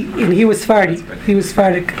 He was Sephardi. He was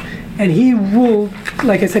Sephardic, and he ruled.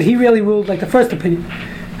 Like I said, he really ruled like the first opinion.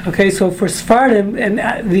 Okay, so for Sephardim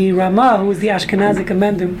and the Ramah, who was the Ashkenazic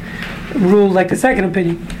Amendim, ruled like the second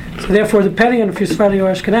opinion. So therefore, depending on if you're Sephardi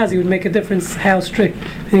or Ashkenazi, it would make a difference how strict.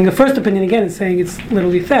 Meaning the first opinion again is saying it's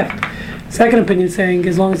literally theft. Second opinion is saying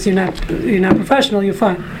as long as you're not professional, you're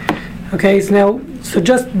fine. Okay, so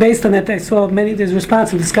just based on that, I saw there's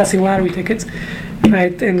response in discussing lottery tickets,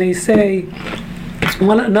 right? And they say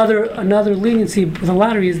another leniency with the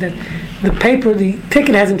lottery is that the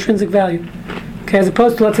ticket has intrinsic value. Okay, as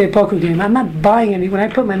opposed to, let's say, a poker game. I'm not buying any. When I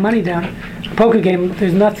put my money down, a poker game,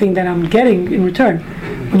 there's nothing that I'm getting in return.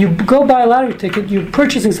 When you go buy a lottery ticket, you're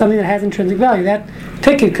purchasing something that has intrinsic value. That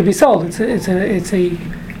ticket could be sold. It's a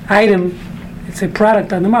item. It's a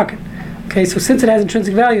product on the market. Okay, so since it has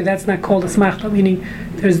intrinsic value, that's not called a smachta, meaning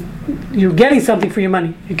you're getting something for your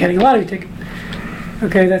money. You're getting a lottery ticket.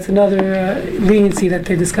 Okay, that's another leniency that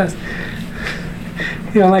they discussed.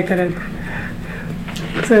 You don't like that, Ed?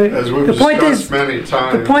 So As we've the point discussed is, many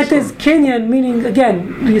times. the point is Kenyan, meaning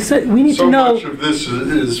again, we need so to know. much of this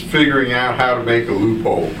is figuring out how to make a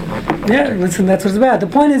loophole. Yeah, listen, that's what it's about. The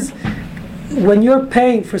point is, when you're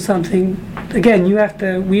paying for something, again,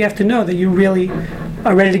 we have to know that you really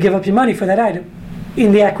are ready to give up your money for that item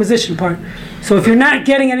in the acquisition part. So if you're not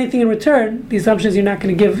getting anything in return, the assumption is you're not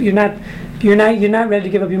ready to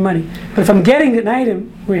give up your money. But if I'm getting an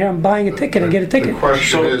item, where I'm buying a ticket, I get a ticket. The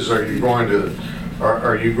question is, are you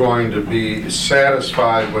going to be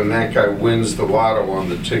satisfied when that guy wins the lotto on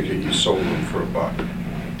the ticket you sold him for $1?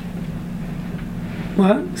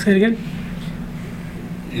 What? Say it again.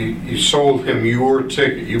 You sold him your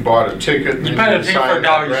ticket. You bought a ticket. And You paid a ticket for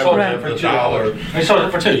 $1, you sold Right. it for $2. You sold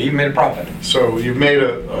it for $2, you made a profit. So you made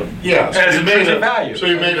a yeah. So As you a made value. So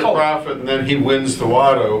you made a Sold. profit, and then he wins the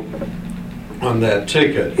lotto on that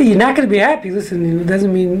ticket. You're not going to be happy. Listen, it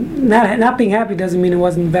doesn't mean not being happy doesn't mean it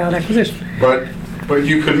wasn't a valid acquisition. But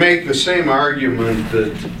you could make the same argument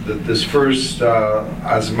that this first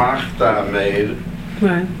Asmachta made,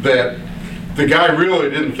 Right. that the guy really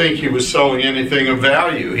didn't think he was selling anything of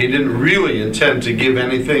value. He didn't really intend to give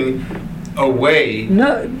anything away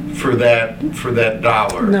No, for that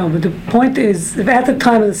dollar. no. But the point is, if at the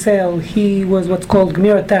time of the sale he was what's called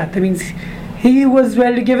gemirat tat, that means he was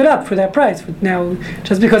ready to give it up for that price. But now,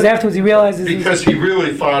 just because afterwards he realizes Because he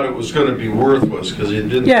really thought it was going to be worthless, because he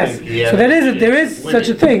didn't yes, think he had. so there a is chance of such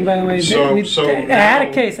a winning. thing, by the way. So-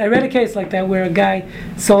 I read a case like that where a guy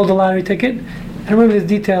sold a lottery ticket. I don't remember the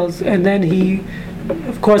details, and then he,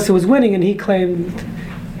 of course, it was winning, and he claimed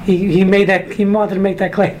he wanted to make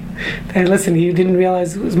that claim. And listen, he didn't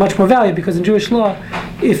realize it was much more value, because in Jewish law,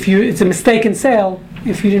 it's a mistaken sale.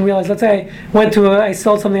 If you didn't realize, let's say I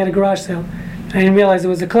sold something at a garage sale, I didn't realize it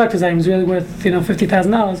was a collector's item. It was really worth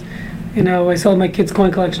 $50,000. I sold my kid's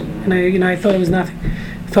coin collection, and I thought it was nothing.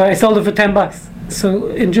 So I sold it for $10. So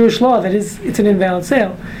in Jewish law, it's an invalid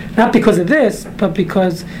sale, not because of this, but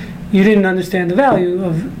because you didn't understand the value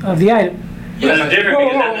of the item. But it's different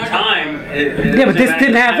because at the time. Yeah, but this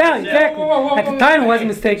didn't have value. Exactly. At the time, it wasn't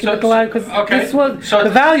mistaken, So- but the line, because okay. this was So-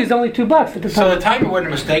 the value is only $2 at the So the time. time it wasn't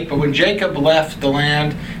a mistake, but when Jacob left the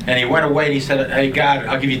land and he went away and he said, hey God,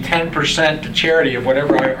 I'll give you 10% to charity of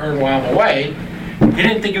whatever I earn while I'm away, he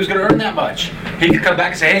didn't think he was going to earn that much. He could come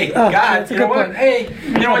back and say, hey, Oh, God, that's a you know good what? point. Hey,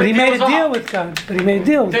 you know what? But he made a deal's deal off. with God. But he made a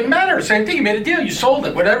deal. Didn't matter. Same thing. He made a deal. You sold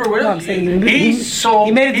it. Whatever. No, I'm saying he sold.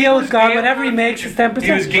 he made a deal was with God. gambling Whatever he on the makes future. is 10%.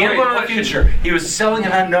 He was gambling on the future. He was selling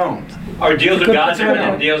an unknown. Are deals with Good- God that's a good different than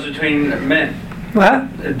point. deals between men? What?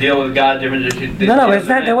 A deal with God different than No, deals it's with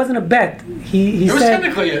not. men? That wasn't a bet. He It was said.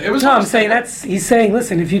 technically. It was. No, I'm almost saying like- he's saying,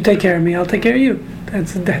 listen, if you take care of me, I'll take care of you.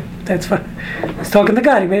 That's fine. He's talking to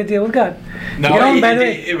God. He made a deal with God. No, By the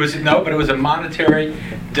way, it was no, but it was a monetary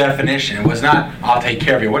definition. It was not. I'll take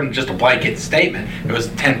care of you. It wasn't just a blanket statement. It was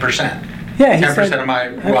 10%. yeah, he 10% said, of my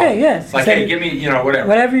wealth. okay, yes. Like, He said, hey, give me, whatever.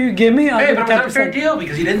 whatever you give me, I'll Hey, give but you it was a fair 10%. deal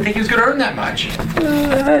because he didn't think he was going to earn that much.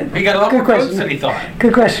 Uh, He got a lot Good more votes question. than he thought.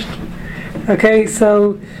 Good question. Okay,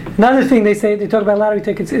 so another thing they talk about lottery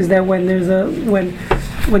tickets is that when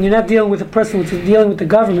when you're not dealing with a person, which is dealing with the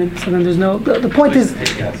government, so then there's no. The point is,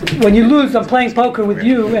 when you lose, I'm playing poker with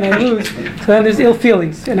you and I lose, so then there's ill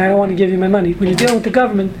feelings, and I don't want to give you my money. When you're dealing with the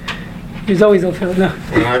government, there's always ill feelings. No.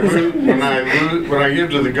 When I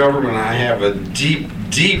give to the government, I have a deep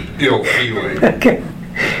ill feeling. Okay.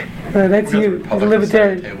 That's you. He's a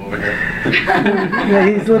libertarian. Table over here. Yeah,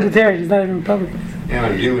 he's a libertarian. He's not even Republican. And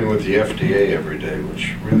I'm dealing with the FDA every day,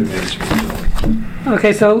 which really makes me ill.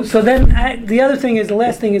 Okay, so then the other thing is, the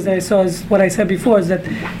last thing is that I saw is what I said before, is that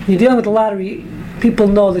when you're dealing with the lottery, people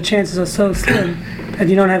know the chances are so slim that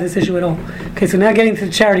you don't have this issue at all. Okay, so now getting to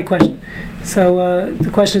the charity question. So the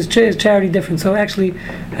question is charity different? So actually,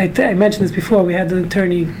 I mentioned this before. We had the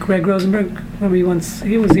attorney Greg Rosenberg. Remember he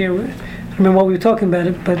was here. I don't remember what we were talking about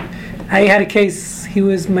it, but I had a case. He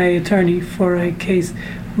was my attorney for a case.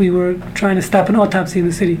 We were trying to stop an autopsy in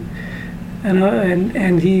the city,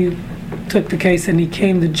 and he took the case, and he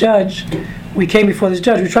came the judge. We came before this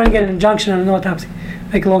judge. We were trying to get an injunction on an autopsy.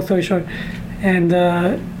 Make a long story short, and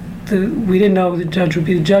we didn't know who the judge would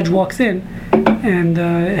be. The judge walks in, and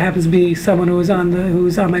it happens to be someone who was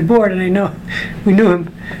on my board, and we knew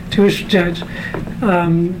him, Jewish judge,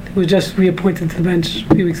 who was just reappointed to the bench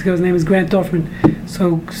a few weeks ago. His name is Grant Dorfman.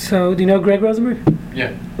 So do you know Greg Rosenberg?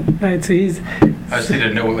 Yeah. Right. So he's. I just need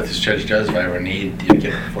to know what this judge does. If I ever need to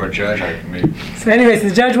get before a judge, I can maybe. So anyways,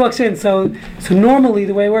 the judge walks in. So normally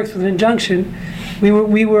the way it works with an injunction,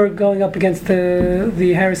 we were going up against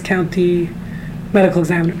the Harris County medical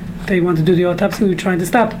examiner. They wanted to do the autopsy. We were trying to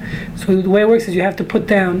stop. So the way it works is you have to put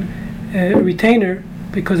down a retainer,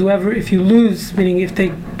 because if you lose, meaning if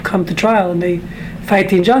they come to trial and they fight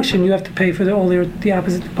the injunction, you have to pay for all the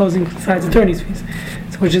opposing side's attorney's fees.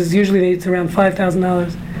 So which is usually it's around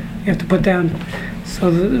 $5,000 you have to put down.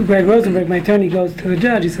 So Greg Rosenberg, my attorney, goes to the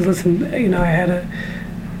judge. He says, "Listen, I had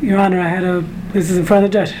Your Honor, this is in front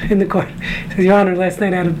of the judge in the court. He says, Your Honor, last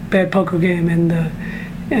night I had a bad poker game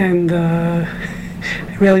and I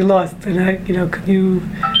really lost. And could you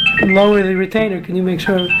lower the retainer? Can you make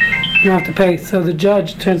sure you don't have to pay? So the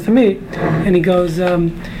judge turns to me and he goes, Rabbi,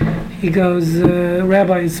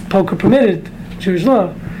 is poker permitted? Jewish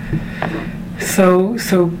law. So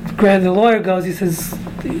the lawyer goes, he says,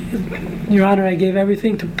 Your Honor, I gave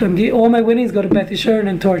everything to all my winnings go to Beth Yeshurun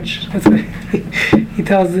and Torch. That's what he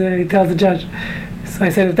tells the judge. So I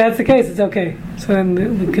said, if that's the case, it's okay. So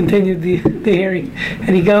then we continued the hearing,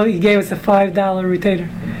 and he gave us a $5 retainer.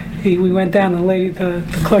 We went down, the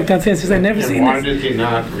clerk downstairs said, I've never seen why this. did he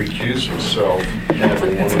not recuse himself?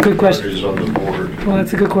 That's a good question. On the board. Well,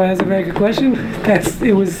 that's a good question. That's a very good question.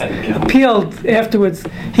 It was appealed afterwards.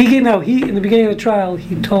 He in the beginning of the trial,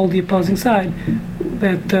 he told the opposing side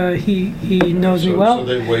that he knows me well.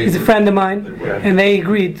 So he's a friend of mine, and they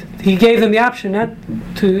agreed. He gave them the option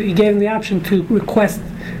to request.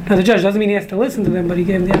 Now the judge doesn't mean he has to listen to them, but he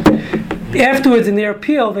gave them the option. Afterwards, in their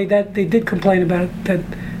appeal, they did complain about it, that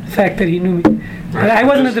fact that he knew me. But I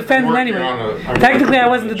wasn't a defendant anyway. Technically, I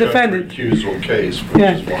wasn't the defendant. Recusal case.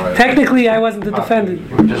 Technically, I wasn't the defendant.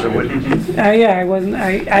 Just a witness. I wasn't.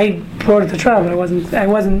 I brought it to trial, but I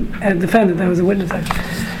wasn't a defendant. I was a witness.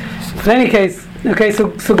 In any case, okay.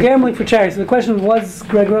 So gambling for charity. So the question was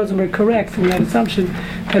Greg Rosenberg correct in that assumption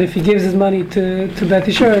that if he gives his money to Beth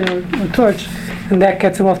Yeshurun or Torch, and that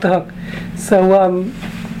gets him off the hook. So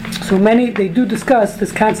many they do discuss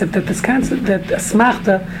this concept that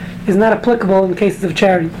asmachta is not applicable in cases of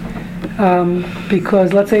charity,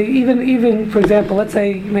 because let's say even for example, let's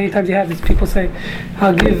say many times you have these people say,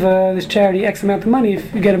 I'll give this charity X amount of money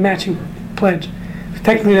if you get a matching pledge. So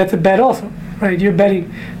technically, that's a bet also, right? You're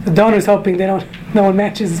betting the donor's hoping no one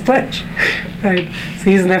matches his pledge, right? So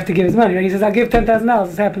he doesn't have to give his money, right? He says, I'll give $10,000.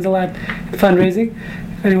 This happens a lot in fundraising.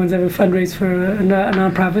 If anyone's ever fundraised for a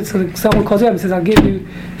non-profit, so someone calls you up and says, I'll give you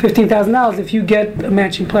 $15,000 if you get a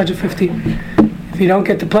matching pledge of 15. If you don't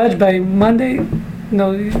get the pledge by Monday,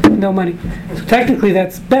 no money. So technically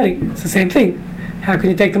that's betting. It's the same thing. How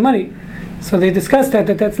can you take the money? So they discussed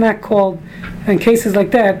that's not called, in cases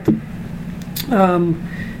like that, a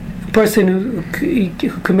person who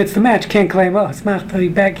commits the match can't claim, smachta,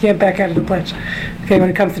 he can't back out of the pledge. Okay,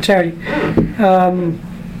 when it comes to charity.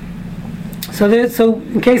 So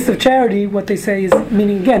in case of charity, what they say is,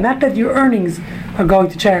 meaning again, not that your earnings are going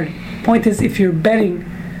to charity. The point is, if you're betting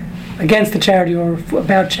against the charity or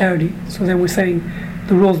about charity, so then we're saying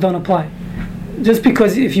the rules don't apply. Just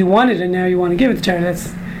because if you want it and now you want to give it to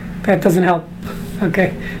charity, that doesn't help.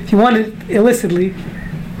 Okay, if you want it illicitly,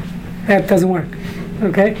 that doesn't work.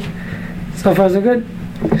 Okay, so far so good.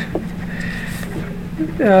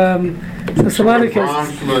 So some other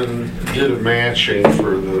cases. Bronfman did a matching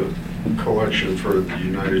for the collection for the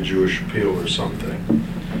United Jewish Appeal or something,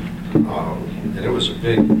 and it was a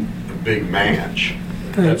big match.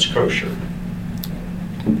 That's kosher.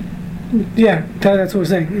 Yeah, that's what we're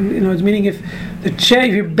saying. It's meaning if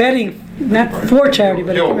you're betting not for charity,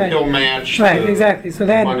 but he'll match. Right, exactly. So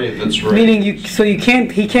then, money that's raised. meaning he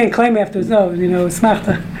can't claim afterwards. No,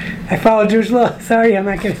 smachta. I follow Jewish law. Sorry, I'm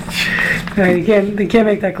not kidding. Right, they can't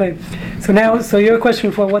make that claim. So your question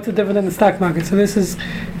before, what's the difference in the stock market? So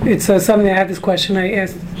it's something I had this question. I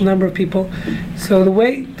asked a number of people. So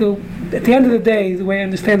at the end of the day, the way I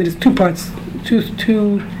understand it is two parts,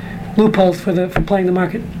 two loopholes for playing the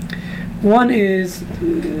market. One is,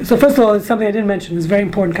 so first of all, it's something I didn't mention. It's a very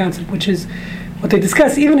important concept, which is what they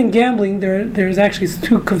discuss. Even in gambling, there's actually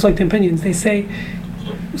two conflicting opinions.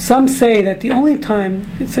 Some say that the only time,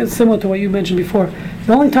 it's similar to what you mentioned before,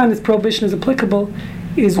 the only time this prohibition is applicable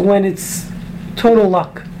is when it's total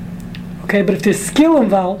luck. Okay, but if there's skill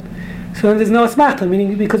involved, so then there's no asmachta,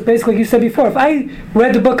 meaning because basically, like you said before, if I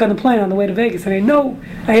read the book on the plane on the way to Vegas and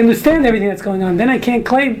I understand everything that's going on, then I can't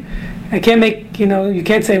claim, I can't make, you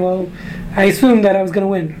can't say, well, I assumed that I was going to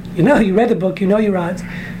win. You read the book, you know your odds.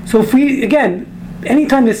 So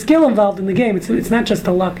anytime there's skill involved in the game, it's not just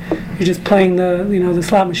the luck. You're just playing the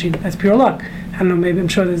slot machine. That's pure luck. I don't know, maybe I'm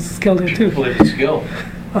sure there's skill there too. Play with skill.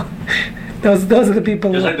 Those are the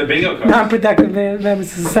people. Just like the bingo cards. Non-productive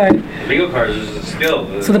members of society. The bingo cards is a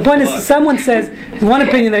skill. So the point is, someone says, in one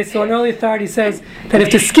opinion I saw, an early authority says that if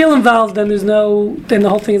there's skill involved, then the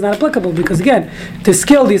whole thing is not applicable. Because again, the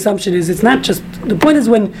skill, the assumption is it's not just. The point is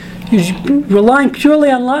when you're relying purely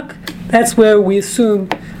on luck, that's where we assume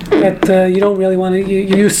that you don't really want to.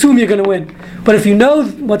 You assume you're going to win. But if you know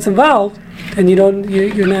what's involved, and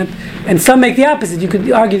you're not. And some make the opposite. You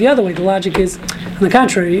could argue the other way. The logic is, on the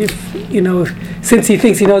contrary, if since he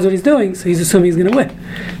thinks he knows what he's doing, so he's assuming he's going to win.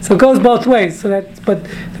 So it goes both ways. But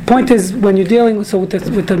the point is, when you're dealing with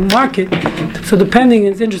the market, so depending,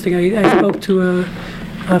 it's interesting. I spoke to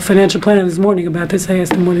a financial planner this morning about this. I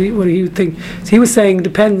asked him what he would think. So he was saying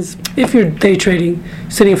depends. If you're day trading,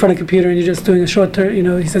 sitting in front of a computer and you're just doing a short term,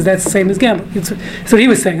 he says that's the same as gambling. That's what he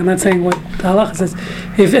was saying. I'm not saying what the halacha says.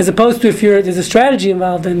 As opposed to if there's a strategy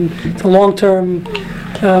involved and it's a long term,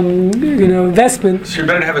 investment. So you're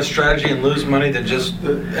better to have a strategy and lose money than just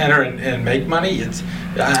enter and make money.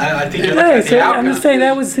 I think you're looking at the outcome. I'm just saying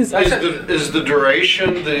that was his. Is the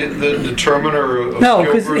duration the determiner of No, skill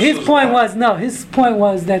because versus his point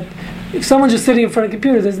was that if someone's just sitting in front of a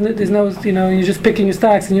computer, there's no you're just picking your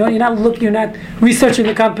stocks and you're not researching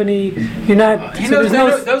the company, you're not.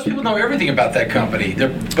 Those people know everything about that company.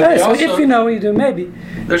 So if you know what you're doing, maybe.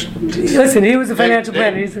 Listen, he was a financial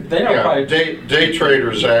planner. They know probably. Day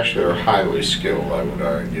traders actually are highly skilled, I would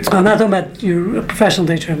argue. I'm not talking about you're a professional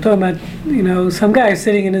day trader. I'm talking about some guy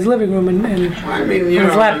sitting in his living room and I mean,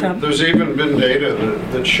 his laptop. There's even been data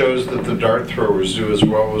that shows that the dart throwers do as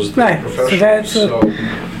well as the professionals.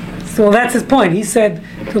 So that's his point. He said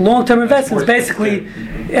the long-term investments, basically,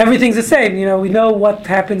 everything's the same. We know what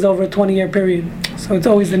happens over a 20-year period. So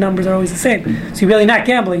the numbers are always the same. So you're really not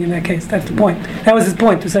gambling in that case. That's the point. That was his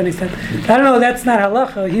point to a certain extent. I don't know, that's not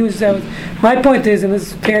halacha. My point is, and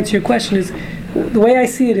this to answer your question, is the way I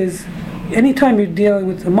see it is, anytime you're dealing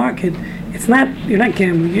with the market, you're not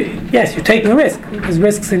gambling. Yes, you're taking a risk. There's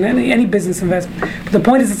risks in any business investment. But the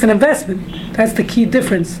point is, it's an investment. That's the key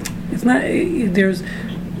difference. It's not,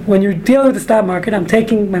 when you're dealing with the stock market, I'm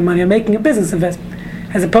taking my money, I'm making a business investment.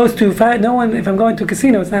 As opposed to, if I'm going to a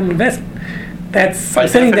casino, it's not an investment. I'm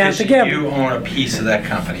sitting down to gamble. You own a piece of that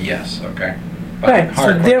company, yes, okay. Right,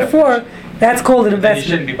 so therefore, that's called an investment.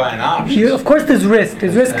 You shouldn't be buying options. Of course there's risk.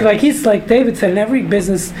 There's risk, like David said, in every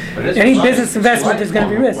business, business investment there's going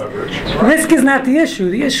to be risk. Risk is not the issue.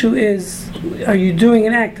 The issue is, are you doing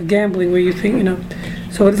an act of gambling where you think,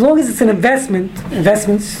 So as long as it's an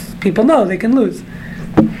investments, people know they can lose.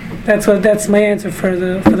 That's my answer for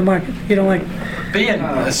the market. You don't like being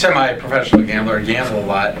a semi-professional gambler. I gamble a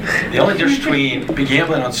lot. The only difference between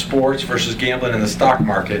gambling on sports versus gambling in the stock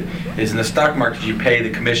market is in the stock market you pay the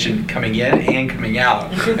commission coming in and coming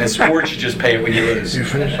out. In sports you just pay it when you lose.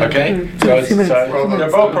 Okay, so they're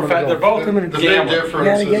both The big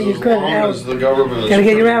difference is as long as the government is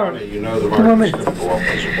spending money, the market's going to go up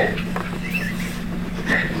as a whole.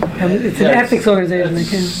 It's an ethics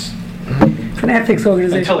organization. It's an ethics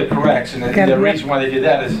organization. Until it corrects, and the reason why they do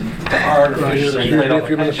that is to artificially inflate all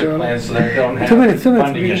the pension plans so they don't have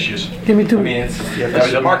funding issues. Give me 2 minutes.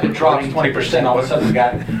 If the market drops 20%, all of a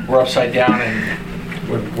sudden we're upside down.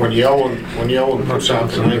 And when Yellen puts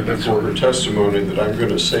out tonight before her testimony that I'm going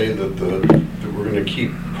to say that we're going to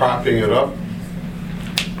keep propping it up,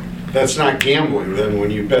 that's not gambling. Then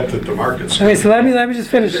when you bet that the market's okay, so let me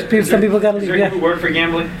just finish. Some people got to leave. Is there a word for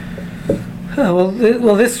gambling? Well,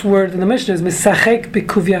 this word in the Mishnah is misachek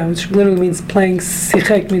b'kuvya, which literally means playing.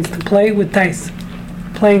 Sichek means to play with dice,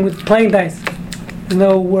 playing dice. There's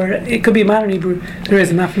no word. It could be modern Hebrew. There is.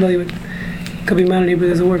 I'm not familiar with. It could be modern Hebrew.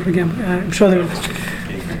 There's a word for gambling. I'm sure there is.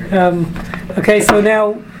 Okay, so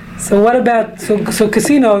what about so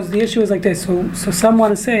casinos? The issue is like this. So some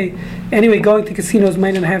want to say anyway, going to casinos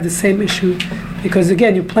might not have the same issue because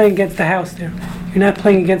again, you're playing against the house there. You're not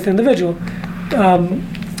playing against an individual.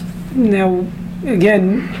 Now,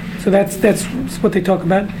 again, so that's what they talk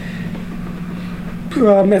about,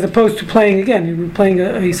 as opposed to playing again. You're playing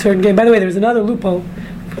a certain game. By the way, there's another loophole,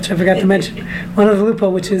 which I forgot to mention. One other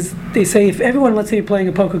loophole, which is they say if everyone, let's say you're playing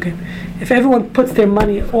a poker game, if everyone puts their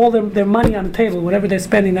money, all their money on the table, whatever they're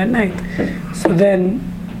spending that night, so then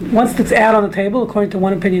once it's out on the table, according to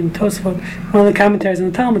one opinion, Tosafot, one of the commentaries in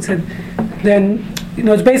the Talmud said, then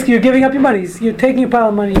it's basically you're giving up your money. You're taking your pile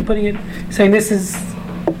of money, you're putting it, saying this is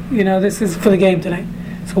for the game tonight.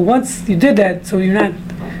 So once you did that, so you're not,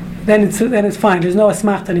 then it's fine. There's no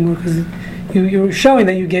asmacht anymore because you're showing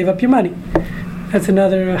that you gave up your money. That's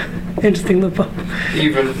another interesting loophole.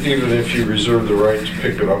 Even if you reserve the right to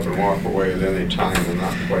pick it up and walk away at any time and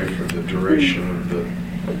not play for the duration of the.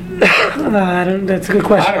 That's a good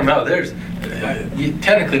question. I don't know. There's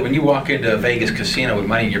technically when you walk into a Vegas casino with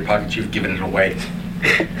money in your pocket, you've given it away.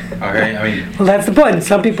 Okay, I mean. Well, that's the point.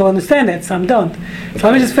 Some people understand that, some don't. So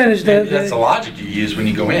let me just finish. That's the logic you use when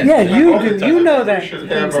you go in. Yeah, you do. You know that. We should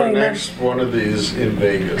have our next one of these in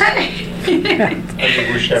Vegas.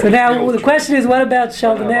 So now the question is, what about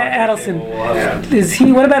Sheldon Adelson?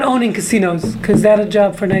 What about owning casinos? Because that's a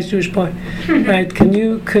job for a nice Jewish boy, right? Can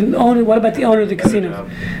own it? What about the owner of the casino?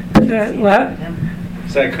 What?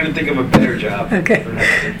 So I couldn't think of a better job. Okay.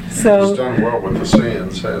 He's So done well with the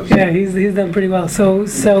sands, has. yeah, he's done pretty well. So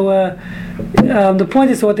the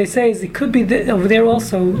point is, so what they say is it could be that over there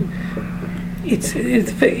also.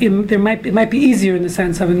 It might be easier in the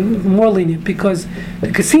sense of more lenient, because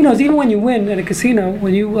the casinos, even when you win at a casino,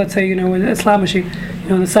 when you, let's say, when a slot machine,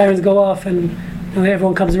 the sirens go off and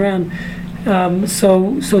everyone comes around.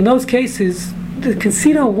 So in those cases, the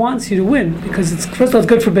casino wants you to win, because it's, first of all, it's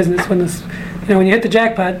good for business. When you hit the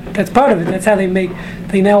jackpot, that's part of it. That's how they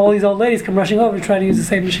now all these old ladies come rushing over to try to use the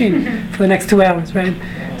same machine for the next 2 hours, right?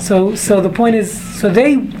 So the point is, so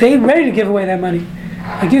they ready to give away that money.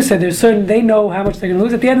 Like you said, they know how much they're going to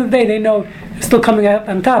lose. At the end of the day, they know they're still coming out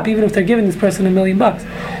on top, even if they're giving this person $1 million,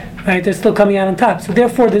 right? They're still coming out on top. So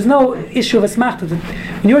therefore, there's no issue of asmachta.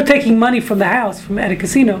 When you're taking money from the house, at a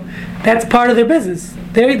casino, that's part of their business.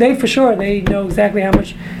 They for sure, they know exactly how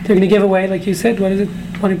much they're going to give away. Like you said, what is it,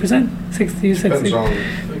 20%? 60? You said 60.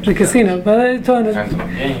 The casino, but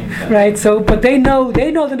right. So, but they know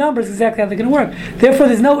the numbers exactly how they're going to work. Therefore,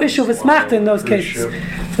 there's no issue of asmachta in those cases.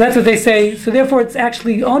 So that's what they say. So therefore, it's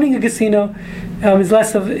actually owning a casino is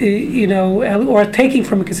less of or taking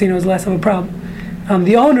from a casino is less of a problem.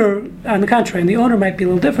 The owner, on the contrary, the owner might be a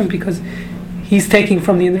little different because he's taking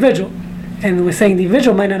from the individual, and we're saying the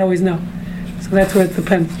individual might not always know. So that's where it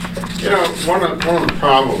depends. One of the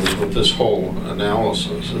problems with this whole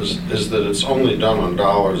analysis is that it's only done on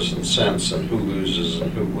dollars and cents and who loses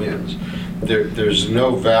and who wins. There's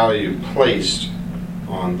no value placed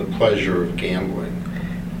on the pleasure of gambling.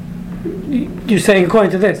 You're saying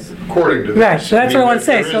according to this? According to this. Right, so that's what I want to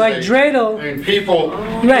say. So like dreidel... people...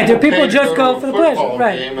 Right, there are people just go for the pleasure.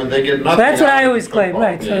 Right. And they get nothing. So that's what I always claim.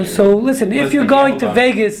 Right. So listen, if you're going to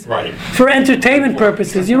Vegas for entertainment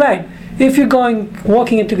purposes, you're right. If you're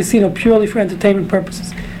walking into a casino purely for entertainment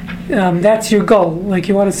purposes, that's your goal. Like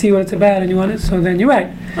you want to see what it's about, and you want it. So then you're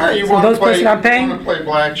right. You want to play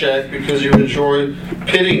blackjack because you enjoy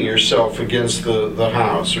pitting yourself against the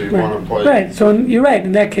house, or you want to play. Right. So you're right.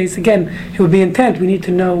 In that case, again, it would be intent. We need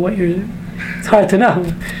to know what you're. It's hard to know.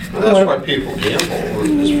 Well, that's why people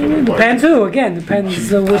gamble. Depends who. Again,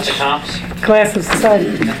 depends which class of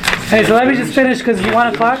society. Hey, so let me just finish because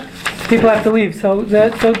 1 o'clock, people have to leave. So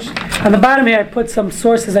on the bottom here, I put some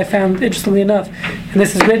sources I found, interestingly enough, and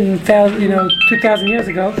this is written 2,000 years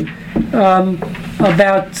ago,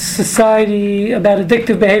 about society, about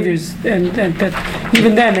addictive behaviors, and that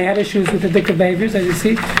even then they had issues with addictive behaviors, as you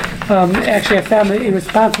see. Actually, I found a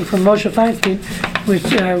response from Moshe Feinstein, which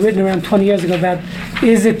written around 20 years ago, about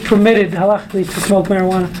is it permitted halachically to smoke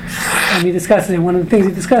marijuana? He discusses it. One of the things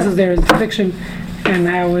he discusses there is addiction and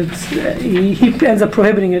how he ends up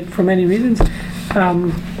prohibiting it for many reasons,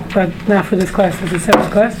 but not for this class. It's a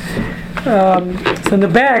separate class. So in the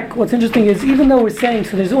back, what's interesting is even though we're saying,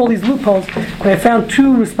 so there's all these loopholes, but I found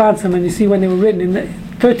two responses, and you see when they were written in the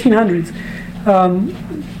 1300s,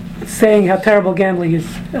 saying how terrible gambling is.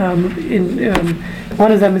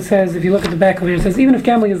 One of them, it says, if you look at the back over here, it says, even if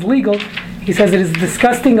gambling is legal, he says it is a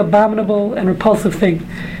disgusting, abominable, and repulsive thing.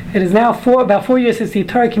 It is now about 4 years since the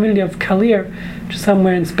entire community of Calir, which is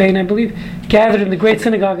somewhere in Spain, I believe, gathered in the great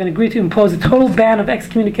synagogue and agreed to impose a total ban of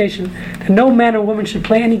excommunication, that no man or woman should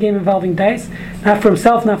play any game involving dice, not for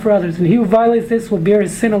himself, not for others. And he who violates this will bear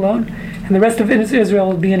his sin alone, and the rest of Israel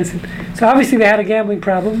will be innocent. So obviously they had a gambling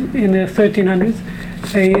problem in the 1300s.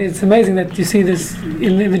 It's amazing that you see this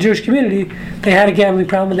in the Jewish community. They had a gambling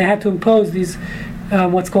problem, and they had to impose these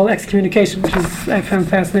what's called excommunication, which is I found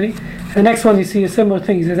fascinating. And the next one you see a similar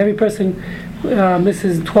thing. He says every person. This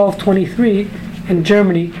is 1223 in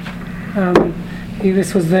Germany.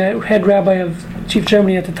 This was the head rabbi of Chief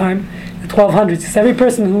Germany at the time, the 1200s. He says every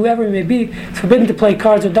person, whoever it may be, is forbidden to play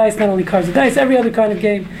cards or dice. Not only cards or dice, every other kind of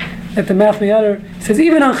game that the mouth may utter. He says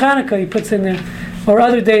even on Hanukkah he puts in there, or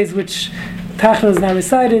other days which Tachna is not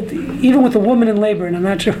recited, even with a woman in labor, and I'm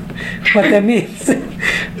not sure what that means.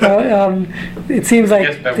 It seems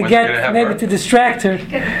like to distract her.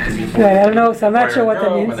 Right, I don't know, so I'm not sure what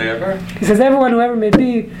that means. He says everyone, whoever may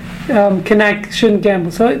be, shouldn't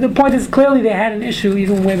gamble. So the point is clearly they had an issue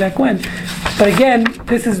even way back when. But again,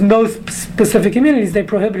 this is most specific communities, they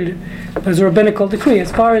prohibited it. There's a rabbinical decree.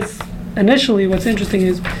 As far as initially, what's interesting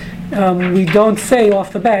is we don't say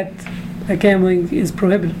off the bat that gambling is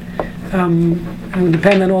prohibited. And we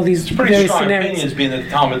depend on all these pretty strong scenarios. Opinions being that the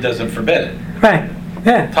Talmud doesn't forbid it. Right.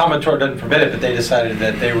 Yeah. Talmud Torah doesn't forbid it, but they decided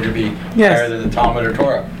that they were going to be higher than the Talmud or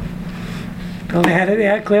Torah. Well,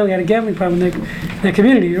 they clearly had a gambling problem in their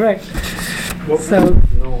community. You're right. You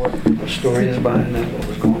know what the story is behind that? What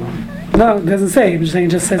was going on? No, it doesn't say. I'm just saying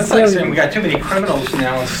it just says That's like saying clearly. we got too many criminals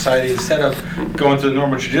now in society. Instead of going through the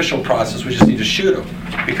normal judicial process, we just need to shoot them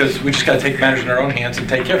because we just got to take matters in our own hands and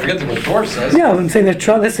take care. Forget what the court says. Yeah, I'm saying that,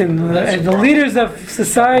 listen, the leaders of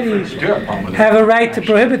society You do have a problem with have that. a right to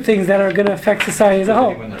prohibit things that are going to affect society as a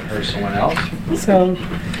whole. When it hurts someone else. So,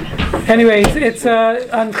 anyways, it's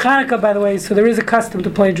on Hanukkah, by the way. So there is a custom to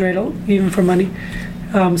play dreidel, even for money.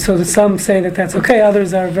 So some say that that's okay.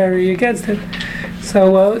 Others are very against it.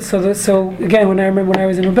 So again, when I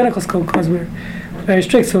was in rabbinical school, because we're very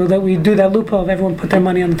strict, so that we do that loophole of everyone put their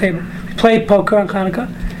money on the table. We played poker on Hanukkah,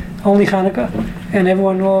 only Hanukkah, and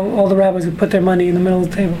everyone, all the rabbis would put their money in the middle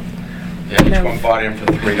of the table. Yeah, each one bought in for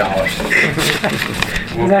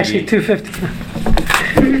 $3. It was actually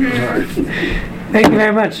 $2.50. Thank you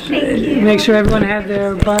very much. Thank you. Make sure everyone had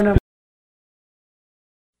their bar number.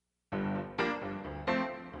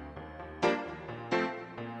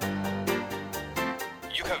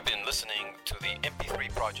 You have been listening to the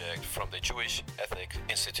MP3 project from the Jewish Ethics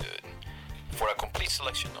Institute. For a complete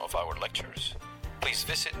selection of our lectures, please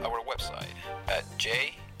visit our website at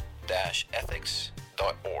j-ethics.org.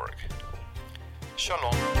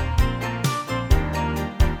 Shalom.